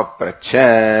swameva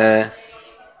papracha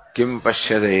kim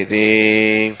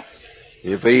pashyatayati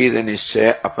viparita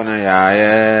nishya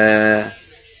apanayaya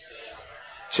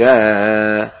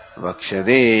cha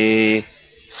vakshade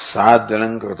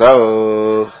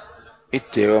sadvalankrutau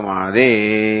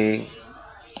ityevamade.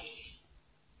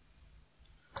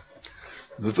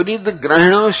 Viparita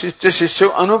grahino shishya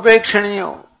shishyo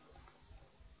anupekshaniyo.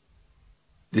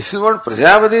 This is what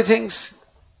Prajapati thinks.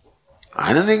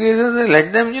 Anandagiri says,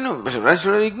 let them, why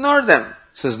should I ignore them?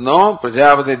 Says, no,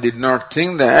 Prajapati did not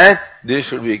think that they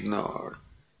should be ignored.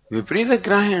 Viparita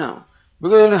grahina,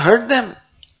 because it will hurt them.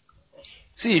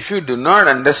 See, if you do not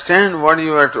understand what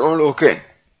you are told, okay.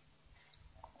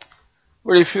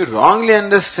 But if you wrongly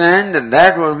understand, then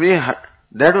that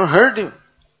will hurt you.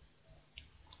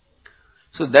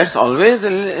 So that's always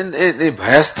the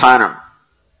bhayasthanam.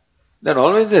 There's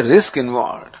always a risk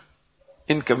involved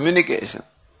in communication.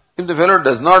 If the fellow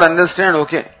does not understand,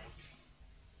 okay.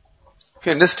 If he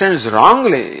understands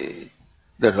wrongly,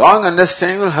 the wrong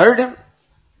understanding will hurt him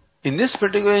in this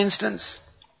particular instance.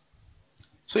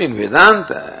 So in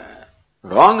Vedanta,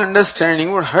 wrong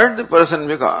understanding would hurt the person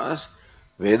because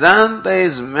Vedanta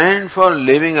is meant for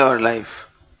living our life.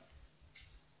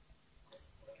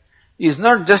 It's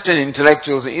not just an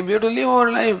intellectual thing. We have to live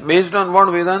our life based on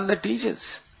what Vedanta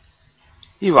teaches.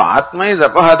 If Atma is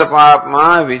apahata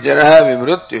papma vijaraha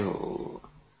vimrutyuhu,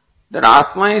 then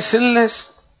Atma is sinless.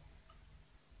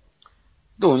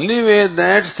 The only way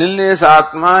that sinless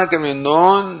Atma can be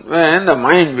known when the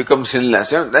mind becomes sinless.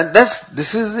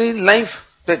 This is the life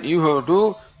that you have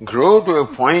to grow to a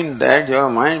point that your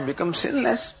mind becomes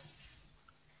sinless.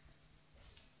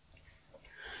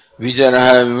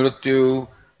 Vijaraha vimrutyu.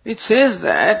 It says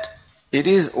that it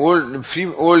is old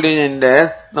age and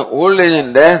death. The old age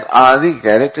and death are the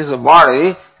characters of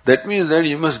body. That means that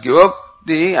you must give up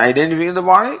the identity of the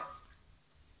body.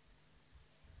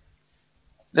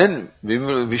 Then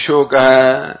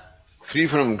Vishoka, free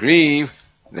from grief,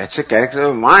 that's a character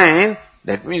of mind.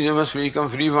 That means you must become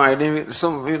free from identity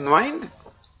with mind.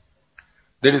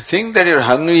 Then you think that you're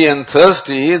hungry and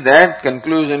thirsty, that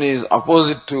conclusion is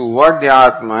opposite to what the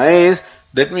Atma is.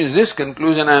 That means this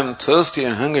conclusion, I am thirsty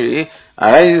and hungry,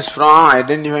 arises from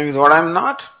identifying with what I am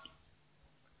not.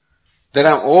 That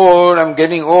I am old, I am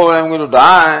getting old, I am going to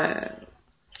die.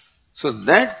 So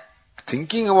that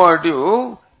thinking about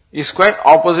you is quite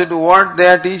opposite to what they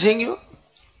are teaching you.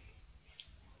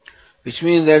 Which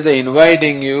means that they are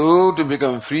inviting you to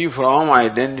become free from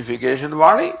identification of the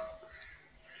body.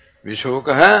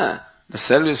 Vishokaha, the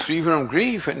self is free from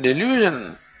grief and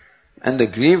delusion. And the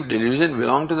grief, delusion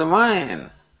belong to the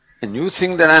mind. And you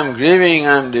think that I am grieving,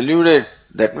 I am deluded.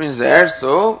 That means that,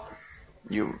 so,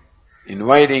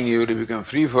 inviting you to become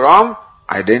free from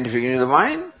identification of the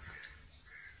mind.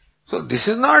 So this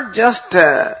is not just,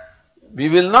 we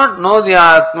will not know the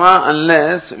Atma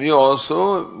unless we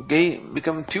also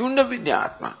become tuned up with the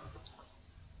Atma.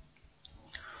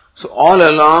 So all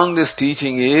along this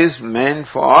teaching is meant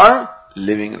for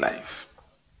living life.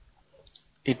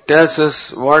 It tells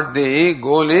us what the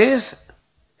goal is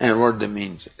and what the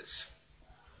means is.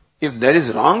 If that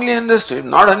is wrongly understood,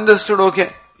 not understood,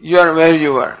 okay, you are where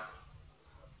you are.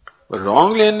 But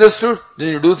wrongly understood, then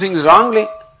you do things wrongly.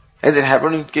 As it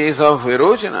happened in the case of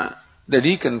Virochana, that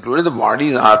he concluded the body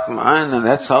is Atma and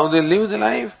that's how they live the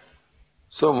life.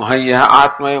 So Mahaya,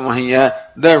 Atma Mahaya,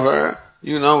 therefore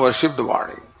you now worship the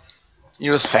body.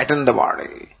 You must fatten the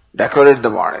body, decorate the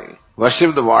body,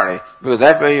 worship the body, because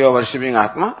that way you are worshipping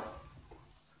Atma.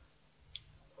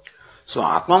 So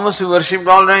Atma must be worshipped,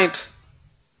 all right.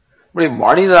 But if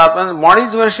body is Atma, the body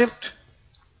is worshipped.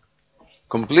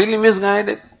 Completely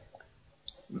misguided.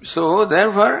 So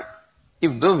therefore,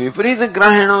 if the viparita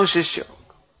grahano shishya,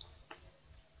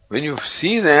 when you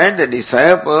see that the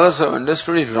disciples have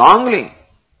understood it wrongly,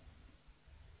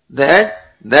 that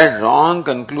wrong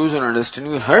conclusion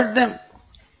understanding will hurt them.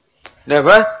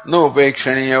 Therefore, no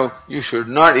upekshaniya, you should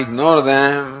not ignore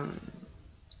them.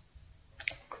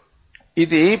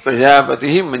 Iti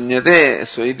prajapati manyate,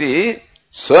 so iti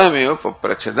swameva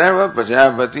papracha. Therefore,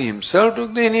 Prajapati himself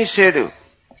took the initiative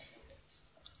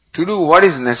to do what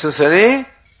is necessary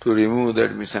to remove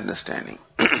that misunderstanding.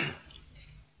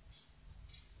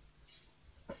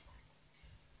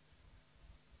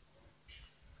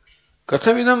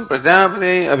 Kathamidam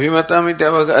Prajapati abhimatam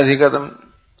ityavaka adhikatam.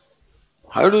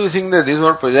 How do you think that this is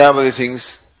what Prajapati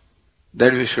thinks?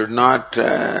 That we should not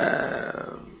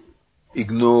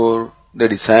ignore the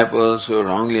disciples who are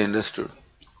wrongly understood.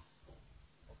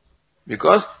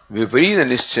 Because viparita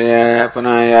nischaya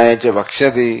panayaya cha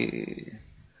vakshati.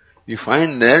 We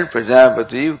find that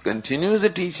Prajapati continues the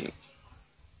teaching.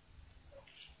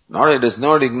 He does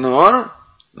not ignore,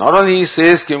 not only he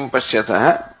says kim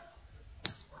pashyatah,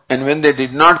 and when they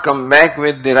did not come back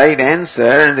with the right answer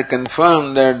and they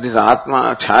confirm that this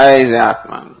Atma, Chaya is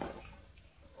Atma,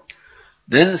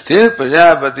 then still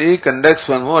Prajapati conducts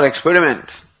one more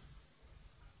experiment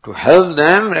to help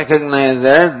them recognize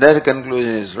that their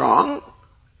conclusion is wrong.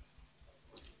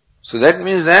 So that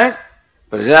means that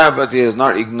Prajapati has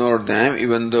not ignored them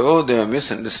even though they have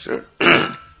misunderstood.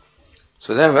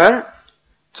 So therefore,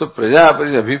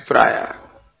 Prajapati's abhipraya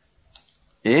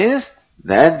is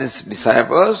that these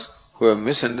disciples who have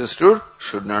misunderstood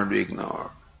should not be ignored,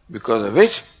 because of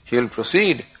which he will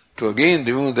proceed to again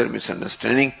remove their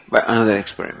misunderstanding by another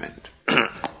experiment.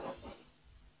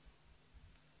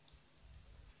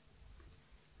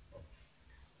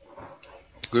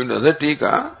 Going to other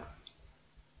tika.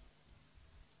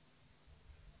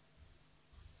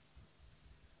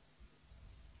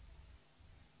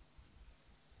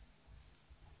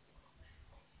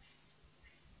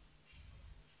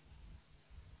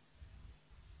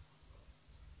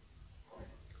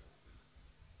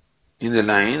 In the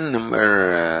line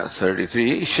number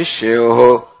 33,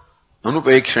 Shishyoho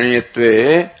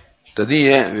Anupekshanyatve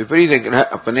Tadiya Viparita Graha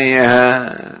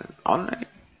Apaneya. Alright.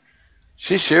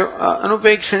 Shishyo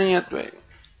Anupekshanyatve.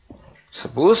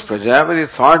 Suppose Prajapati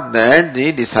thought that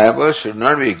the disciples should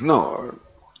not be ignored.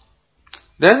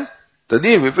 Then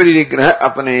Tadiya Viparita Graha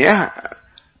Apaneya.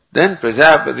 Then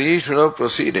Prajapati should have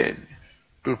proceeded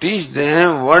to teach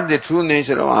them what the true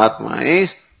nature of Atma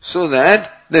is, so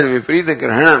that their viparita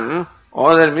grahanam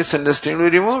or their misunderstanding will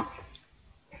be removed.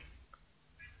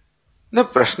 The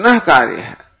prashna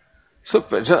karya. So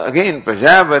again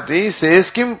Prajapati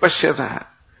says kim pashyatah.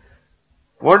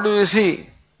 What do you see?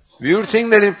 We would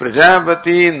think that if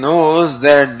Prajapati knows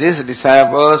that these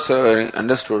disciples are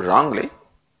understood wrongly,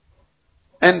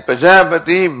 and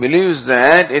Prajapati believes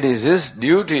that it is his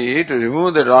duty to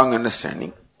remove the wrong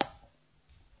understanding,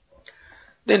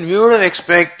 then we would have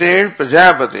expected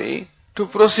Prajapati to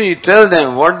proceed, tell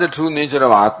them what the true nature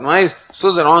of Atma is,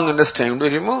 so the wrong understanding will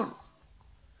be removed.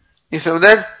 Instead of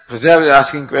that, Prajapati is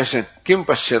asking question, kim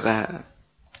pashyatah?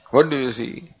 What do you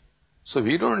see? So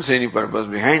we don't see any purpose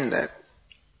behind that.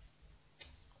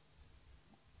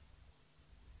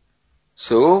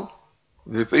 So,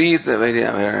 viparita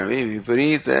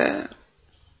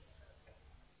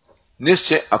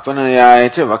nischay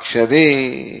apanayaya cha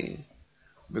vakshati.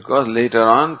 Because later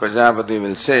on Prajapati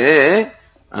will say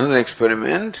another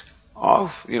experiment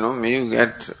of, may you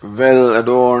get well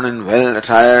adorned and well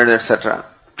attired, etc.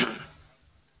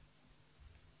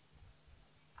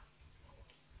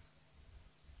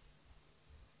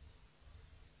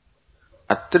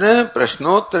 Atra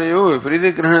prashnottarayo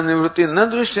viparita grahana nivritti na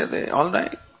drishyate.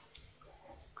 Alright.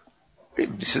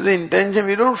 This is the intention.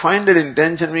 We don't find that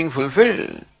intention being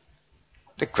fulfilled.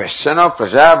 The question of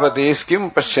Prajapati is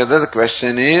kim pashyata. The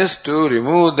question is to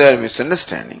remove their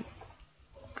misunderstanding.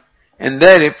 And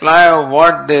their reply of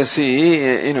what they see,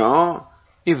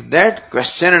 if that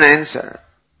question and answer,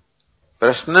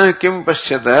 prashna kim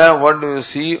pashyata, what do you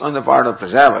see on the part of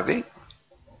Prajapati?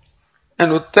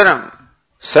 And uttaram,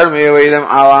 sarvevaidam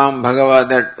avam bhagava,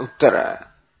 that uttara.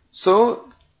 So,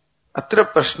 atra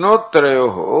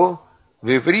prashnottarayoho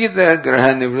viparita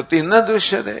graha nivritti na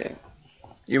drishyate.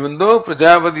 Even though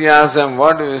Prajapati asked them,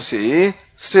 what do you see?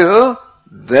 Still,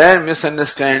 their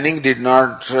misunderstanding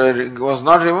was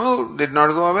not removed, did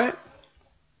not go away.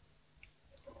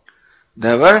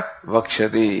 Therefore,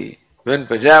 vakshati. When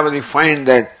Prajapati finds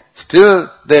that still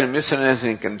their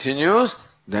misunderstanding continues,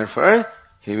 therefore,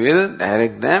 he will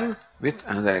direct them with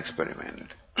another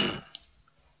experiment.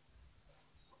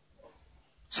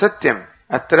 Satyam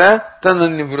atra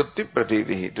tananivrutti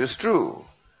pratitihi. It is true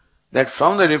that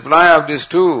from the reply of these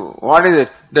two, what is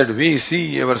it that we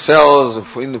see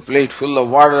ourselves in the plate full of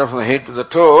water from the head to the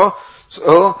toe?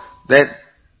 So that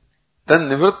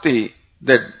tananivrutti,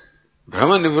 that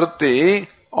Brahma nivrutti,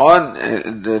 or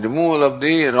the removal of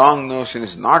the wrong notion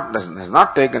has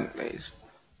not taken place.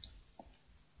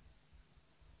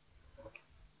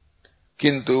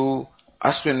 Kintu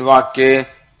asmin vakye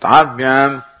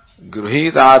tabhyam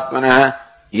gruhitatmanah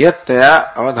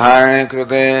yattaya avadharane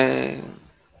krute.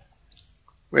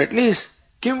 But at least,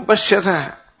 kim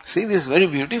pashyatha. See this very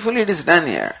beautifully it is done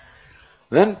here.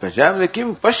 When Prajapati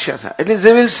kim pashyatha, at least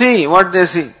they will see what they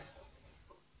see.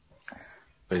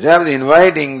 Prajapati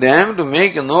inviting them to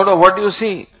make a note of what you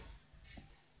see.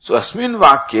 So asmin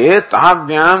vakye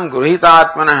tabhyam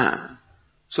gruhitatmanah.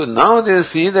 So now they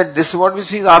see that this is what we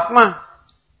see is Atma.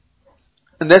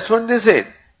 And that's what they said.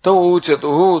 Tau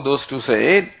chatuhu, those two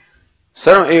said,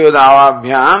 sarvam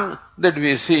evadavabhyam, that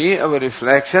we see our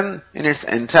reflection in its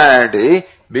entirety,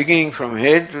 beginning from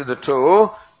head to the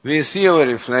toe, we see our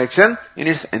reflection in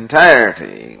its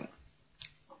entirety.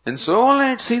 And so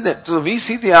let's see that. So we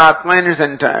see the Atma in its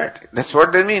entirety. That's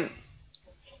what they mean.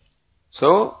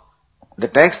 So, the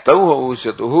text, tau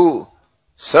chatuhu,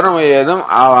 sarvam evadam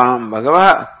avam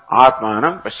bhagavah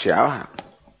atmanam pashyavah.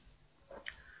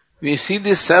 We see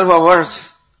this self of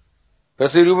ours,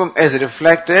 Pratirupam, as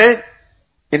reflected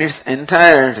in its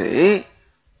entirety,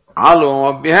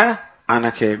 alomabhya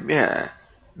anakhebhya.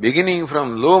 Beginning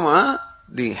from loma,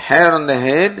 the hair on the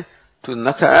head, to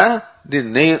nakha, the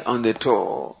nail on the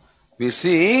toe. We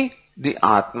see the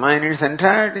Atma in its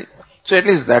entirety. So at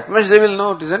least that much they will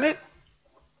note, isn't it?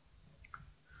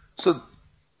 So,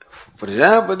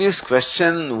 Prajapati's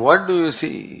question, what do you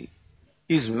see,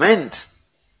 is meant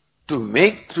to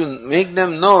make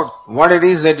them note what it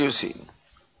is that you see.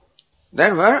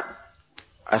 That were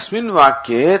asmin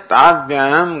vakye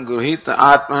tabhyam gruhita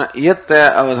atma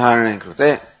yatta avadharane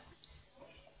krute.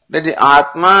 That the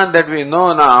Atma that we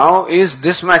know now is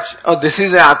this much, or this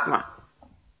is the Atma.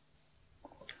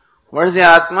 What is the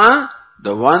Atma?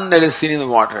 The one that is seen in the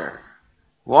water.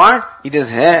 What? It has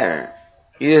hair,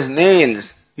 it has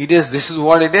nails, this is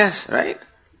what it is, right?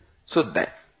 So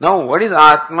that, now what is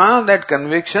Atma? That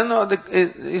conviction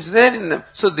is there in them.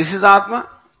 So this is Atma.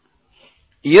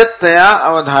 Yattaya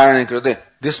avadharane krute.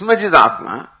 This much is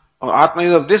Atma, or Atma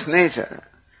is of this nature.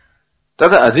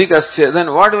 Tada adhikasya.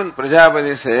 Then what will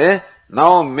Prajapati say?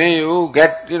 Now may you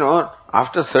get,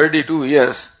 after 32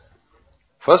 years,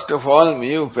 first of all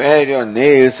may you pare your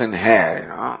nails and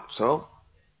hair, so,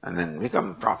 and then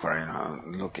become proper,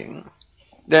 looking.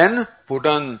 Then put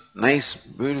on nice,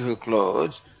 beautiful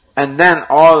clothes, and then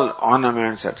all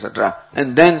ornaments, etc.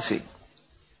 And then see.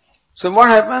 So what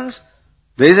happens?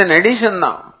 There is an addition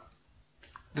now.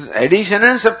 This addition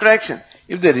and subtraction.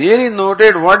 If they really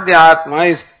noted what the Atma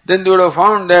is, then they would have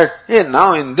found that, hey,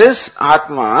 now in this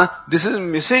Atma, this is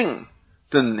missing.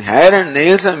 The hair and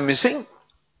nails are missing.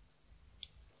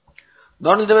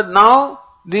 Not only that, now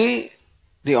the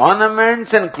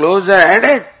ornaments and clothes are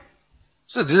added.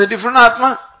 So this is a different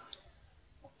Atma.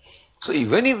 So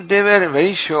even if they were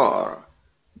very sure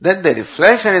that the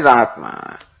reflection is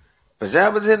Atma,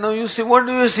 Prajapati said, no, you see, what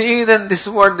do you see? Then this is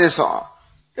what they saw.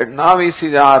 That now we see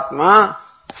the Atma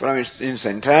from its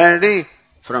entirety,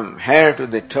 from hair to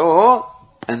the toe,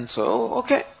 and so,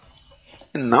 okay.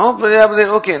 And now Prajapati said,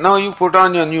 okay, now you put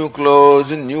on your new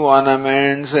clothes and new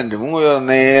ornaments and remove your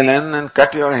nail and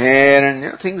cut your hair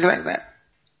and things like that.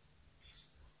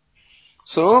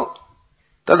 So,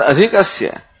 tad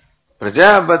adhikasya.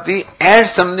 Prajapati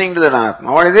adds something to the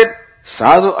Atma. What is it?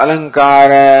 Sadhu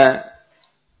alankara.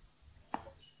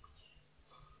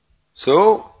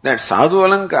 So, that sadhu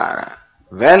alankara,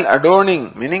 well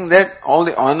adorning, meaning that all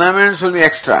the ornaments will be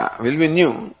extra, will be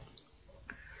new.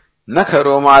 Nakha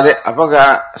romade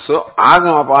apaga, so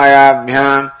agama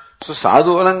payabhyam, so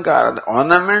sadhu alankara, the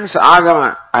ornaments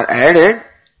agama are added,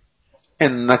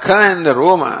 and nakha and the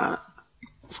roma,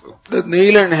 the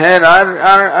nail and hair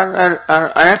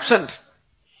are absent.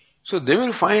 So they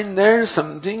will find there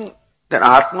something, that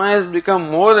Atma has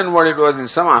become more than what it was in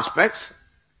some aspects,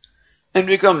 and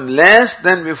become less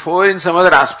than before in some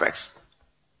other aspects.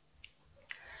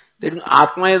 Then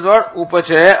Atma is what?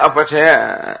 Upachaya,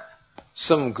 apachaya.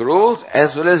 Some growth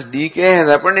as well as decay has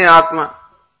happened in Atma.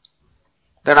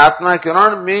 That Atma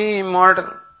cannot be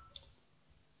immortal.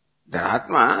 That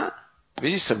Atma,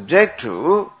 which is subject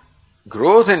to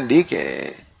growth and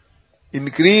decay,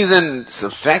 increase and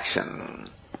subtraction,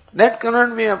 that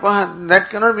cannot be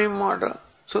immortal.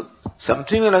 So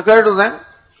something will occur to them.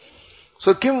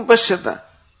 So kim pashyata.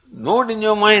 Note in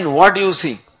your mind what you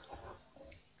see.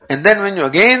 And then when you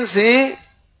again see,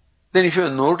 then if you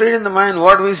noted in the mind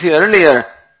what we see earlier,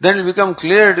 then it will become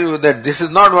clear to you that this is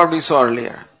not what we saw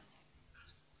earlier.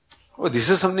 Oh, this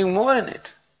is something more in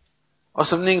it. Or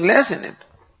something less in it.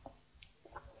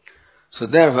 So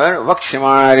therefore,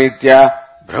 vakshamaritya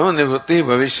brahma nivrutti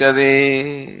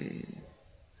bhavishyati.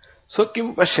 So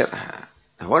kim pashyatah?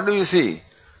 What do you see?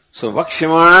 So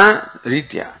vakshama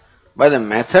ritya. By the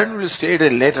method we will state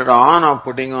it later on of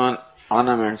putting on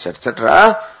ornaments,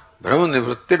 etc. Brahma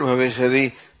nivrutti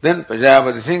bhavishyati. Then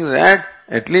Prajapati thinks that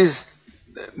at least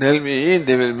they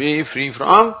will be free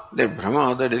from the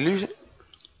Brahma or the delusion.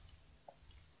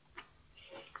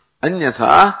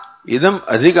 Anyatha idam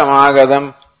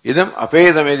adhikamagadam idam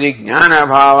apedamedi jnana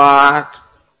bhavat.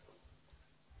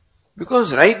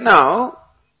 Because right now,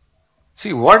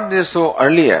 see what they saw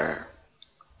earlier,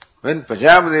 when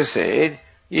Prajapati said,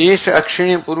 Yesha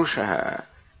akshini purusha,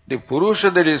 the purusha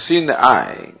that you see in the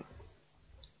eye,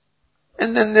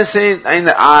 and then they say in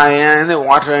the eye and the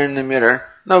water in the mirror.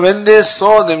 Now when they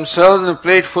saw themselves in a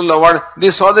plate full of water, they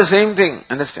saw the same thing,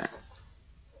 understand?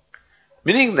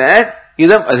 Meaning that,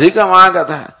 idam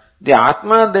adhikam the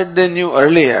Atma that they knew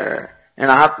earlier, and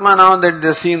Atma now that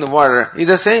they see in the water is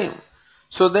the same.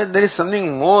 So that there is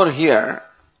something more here,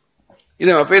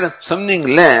 idam apedam,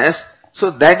 something less, so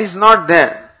that is not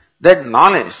there. That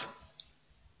knowledge,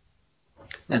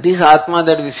 that this Atma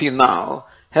that we see now,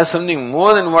 has something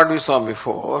more than what we saw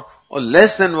before, or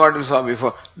less than what we saw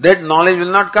before, that knowledge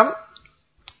will not come.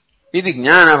 Iti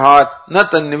jnana bhavat na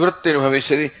tan nivrittir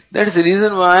bhavishyati. That is the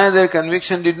reason why their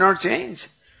conviction did not change.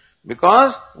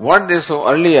 Because what they saw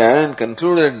earlier and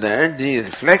concluded that the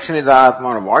reflection is the Atma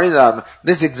or body is the Atma,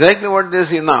 this is exactly what they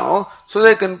see now, so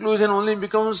their conclusion only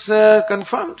becomes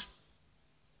confirmed.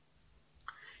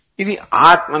 Iti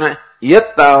atmana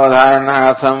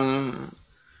yattavadharanatham.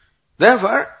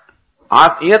 Therefore,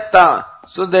 yatta,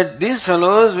 so that these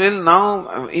fellows will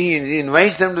now, he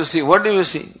invites them to see, what do you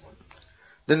see?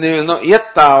 Then they will know,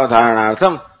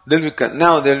 yattavadharanartham,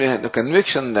 now they will have the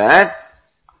conviction that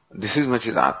this is much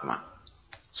is Atma.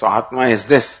 So Atma is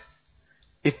this.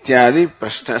 Ityadi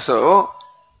prashna, so,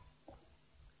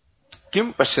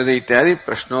 kim pashyati ityadi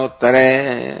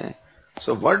prashnottare.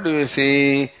 So what do you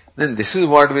see? Then this is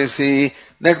what we see,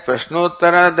 that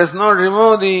prashnottara does not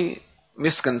remove the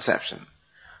misconception.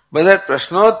 But that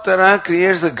prashnottara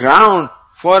creates the ground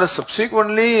for a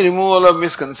subsequently removal of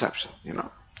misconception,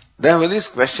 Therefore these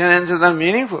question answers are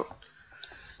meaningful.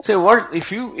 Say what, if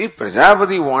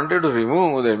Prajapati wanted to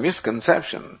remove the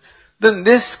misconception, then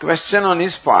this question on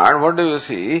his part, what do you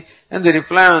see? And the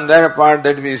reply on that part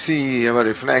that we see, our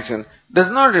reflection,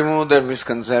 does not remove that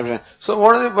misconception. So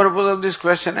what is the purpose of this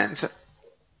question answer?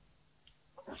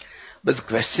 But the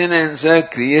question answer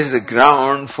creates the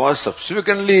ground for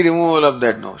subsequently removal of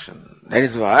that notion. That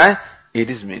is why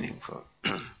it is meaningful.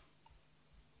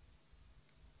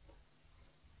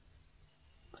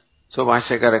 So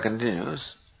Bhashyakara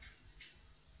continues.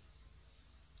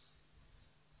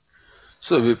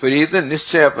 So viparita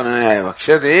nischyapanaya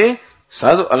vakshate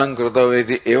sadhu alankruta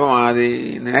veti evam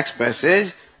adi. In the next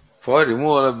passage, for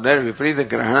removal of that viparita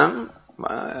grahanam,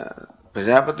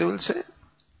 Prajapati will say.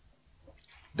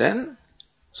 Then,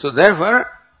 so therefore,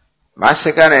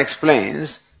 Bhashyakara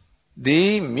explains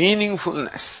the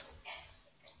meaningfulness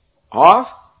of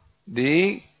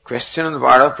the question on the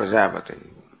part of Prajapati.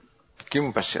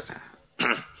 Kim pashyata.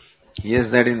 He has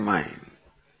that in mind.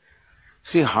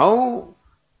 See how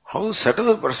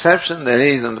subtle perception there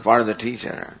is on the part of the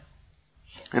teacher,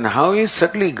 and how he is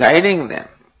subtly guiding them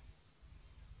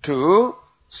to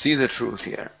see the truth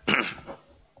here.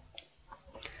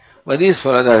 But these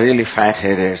fellows are really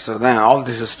fat-headed, so then all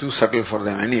this is too subtle for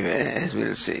them anyway, as we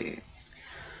will see.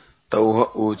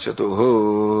 Tauha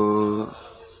uchatuhu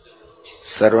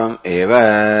sarvam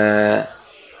eva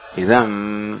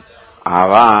idam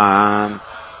avam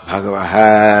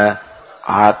bhagavaha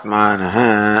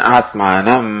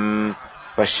atmanam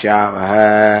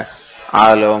pashyavaha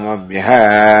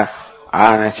alomabhyaha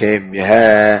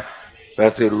anakhebhyaha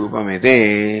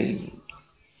pratirupamite.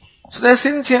 So they are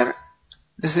sincere.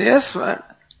 They say, yes,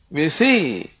 we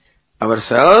see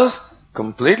ourselves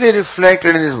completely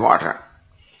reflected in this water.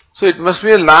 So it must be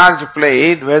a large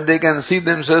plate where they can see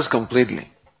themselves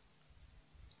completely.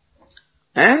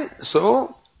 And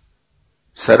so,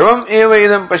 sarvam eva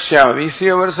idam pashyava, we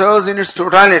see ourselves in its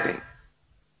totality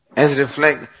as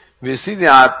reflect. We see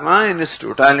the Atma in its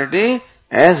totality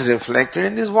as reflected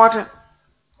in this water.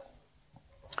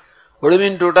 What do you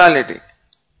mean totality?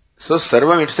 So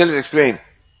sarvam itself explained.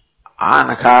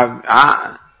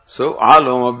 So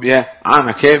alomabhya,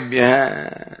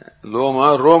 anakhebhya,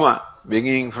 loma, roma,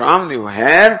 beginning from the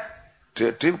hair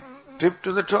to tip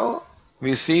to the toe,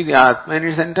 we see the Atma in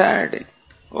its entirety.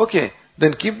 Okay,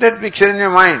 then keep that picture in your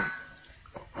mind.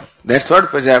 That's what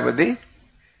Prajapati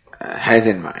has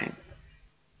in mind.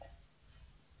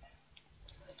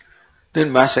 Then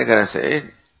Bhashyakara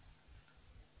said,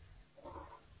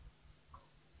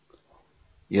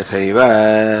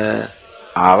 Yathaiva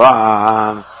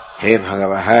avam he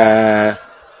bhagavah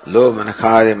lo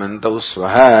manakari mantau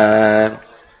svaha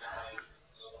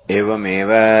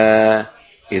evameva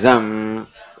idam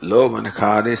lo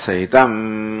manakari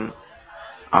sahitam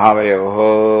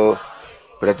avayavoh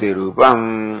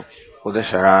pratirupam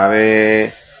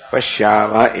udasharave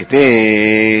pashyava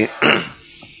iti.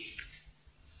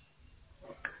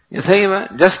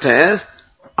 Yathaiva, just as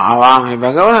avam he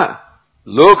bhagavah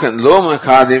lo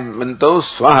manakari mantau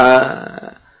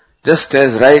svaha, just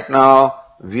as right now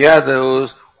we are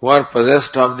those who are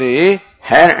possessed of the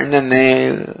hair and the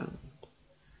nail.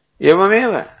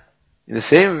 Evameva. In the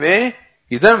same way,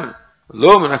 idam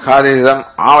lo manakharidam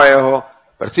avayaho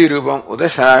pratirupam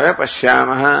udasharave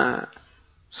pashyamaha.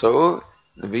 So,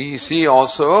 we see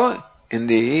also in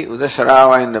the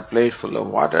udasharava, in the plate full of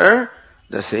water,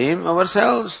 the same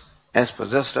ourselves as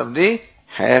possessed of the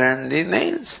hair and the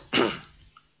nails.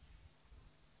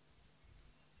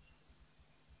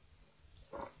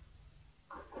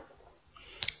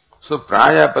 So,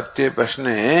 Prajapatya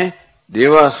Prashne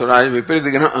Devasuraj Viparit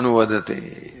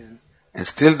Anuvadate. And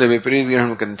still the Viparit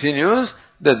Graham continues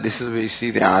that this is where we see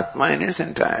the Atma in its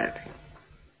entirety.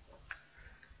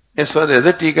 As far as the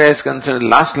other Tika is concerned,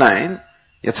 last line,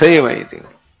 Yathaiva iti.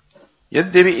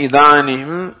 Yaddevi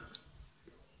idanim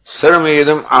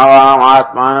sarvamedam avam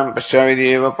atmanam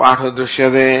pasyavideva patho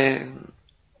drishyate.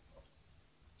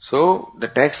 So, the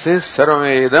text says,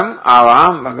 Sarvamedam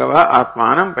avam bhagava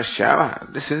atmanam pashyava.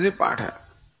 This is the patha.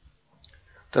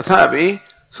 Tathapi,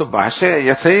 so bhashya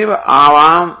yathaiva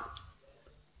avam.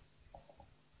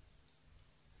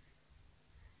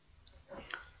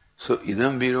 So,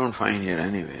 idam we don't find here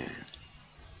anyway.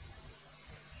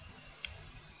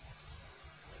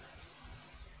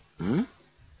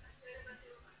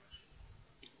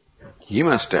 He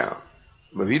must have.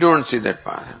 But we don't see that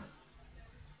patha.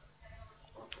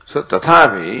 So,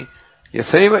 tathapi,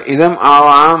 yathaiva idam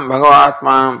avam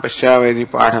bhagavatmanam pashyavedi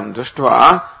patham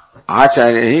drishtva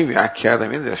acharyahi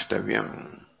vyakhyatami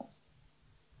drashtavyam.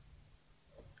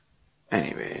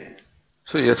 Anyway,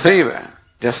 so yathaiva,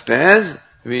 just as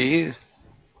we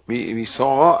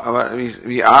saw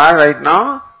we are right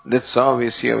now, that's how we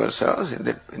see ourselves in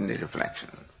the reflection.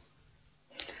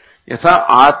 Yatha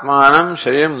atmanam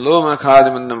shariram lo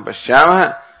manakadimandam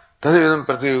pashyavah tadvidam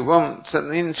pratirupam. So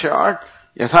in short,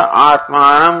 Yatha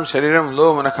atmanam shariram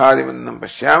lo manakadimandam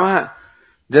pashyamah.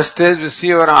 Just as we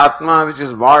see our atma, which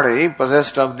is body,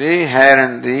 possessed of the hair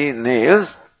and the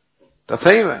nails,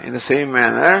 tathaiva, in the same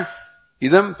manner,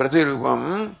 idam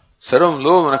pratirupam sarvam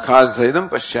lo manakadimandam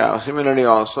pashyamah. Similarly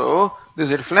also, this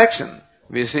reflection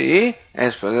we see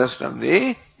as possessed of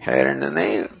the hair and the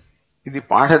nail. Iti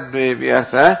pathadve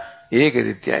vyartha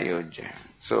ekaritya yojya.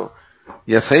 So,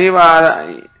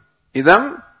 yathaiva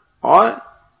idam or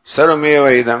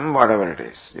Sarvameva idam, whatever it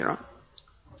is,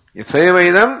 Yathaiva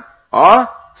idam or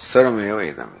Sarvameva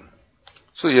idam.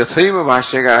 So Yathaiva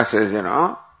Bhashyakara says,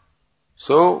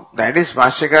 so that is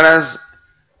Bhashyakara's,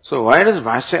 so why does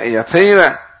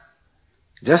Yathaiva,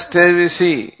 just as we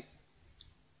see,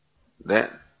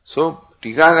 that, so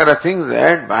Tikakara thinks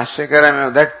that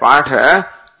Bhashyakara, that patha,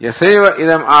 Yathaiva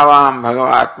idam avam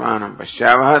bhagavatmanam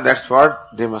pashyavaha, that's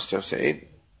what they must have said.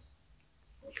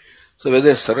 So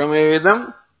whether Sarvameva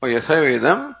idam or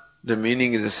Yathaivedam, the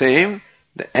meaning is the same.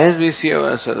 As we see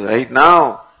ourselves right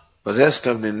now, possessed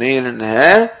of the nail and the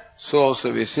hair, so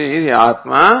also we see the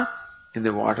Atma in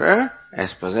the water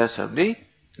as possessed of the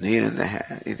nail and the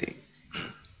hair.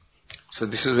 So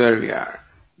this is where we are.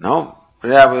 Now,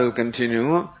 Prajapati will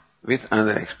continue with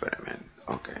another experiment.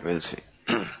 Okay, we'll see.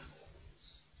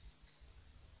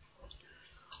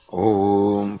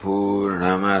 Om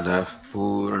Purnamadah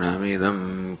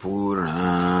Purnamidam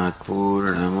Purnat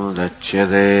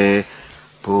Purnamudachyate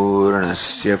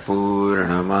Purnasya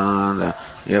Purnamadaya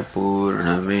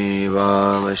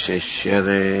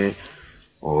Purnamevavashishyate.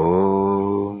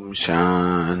 Om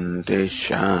Shanti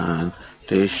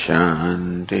Shanti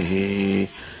Shanti.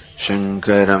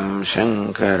 Shankaram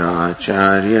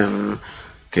Shankaracharyam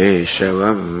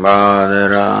Keshavam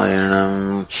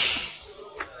Badarayanam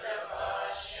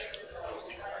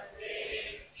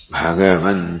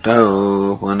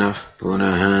Bhagavantau Punah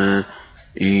Punah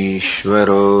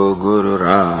Ishvaro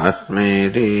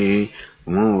Gururatmedi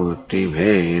Murti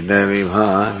Bheda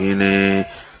Vibhagine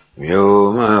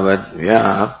Vyomavad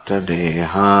Vyapta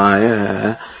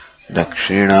Dehaya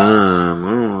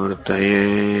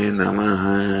दक्षिणामूर्तये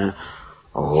नमः।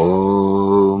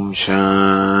 ॐ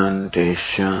शान्ति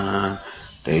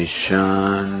शान्ति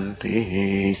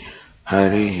शान्तिः।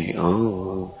 हरिः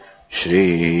ॐ।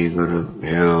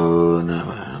 श्रीगुरुभ्यो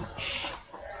नमः।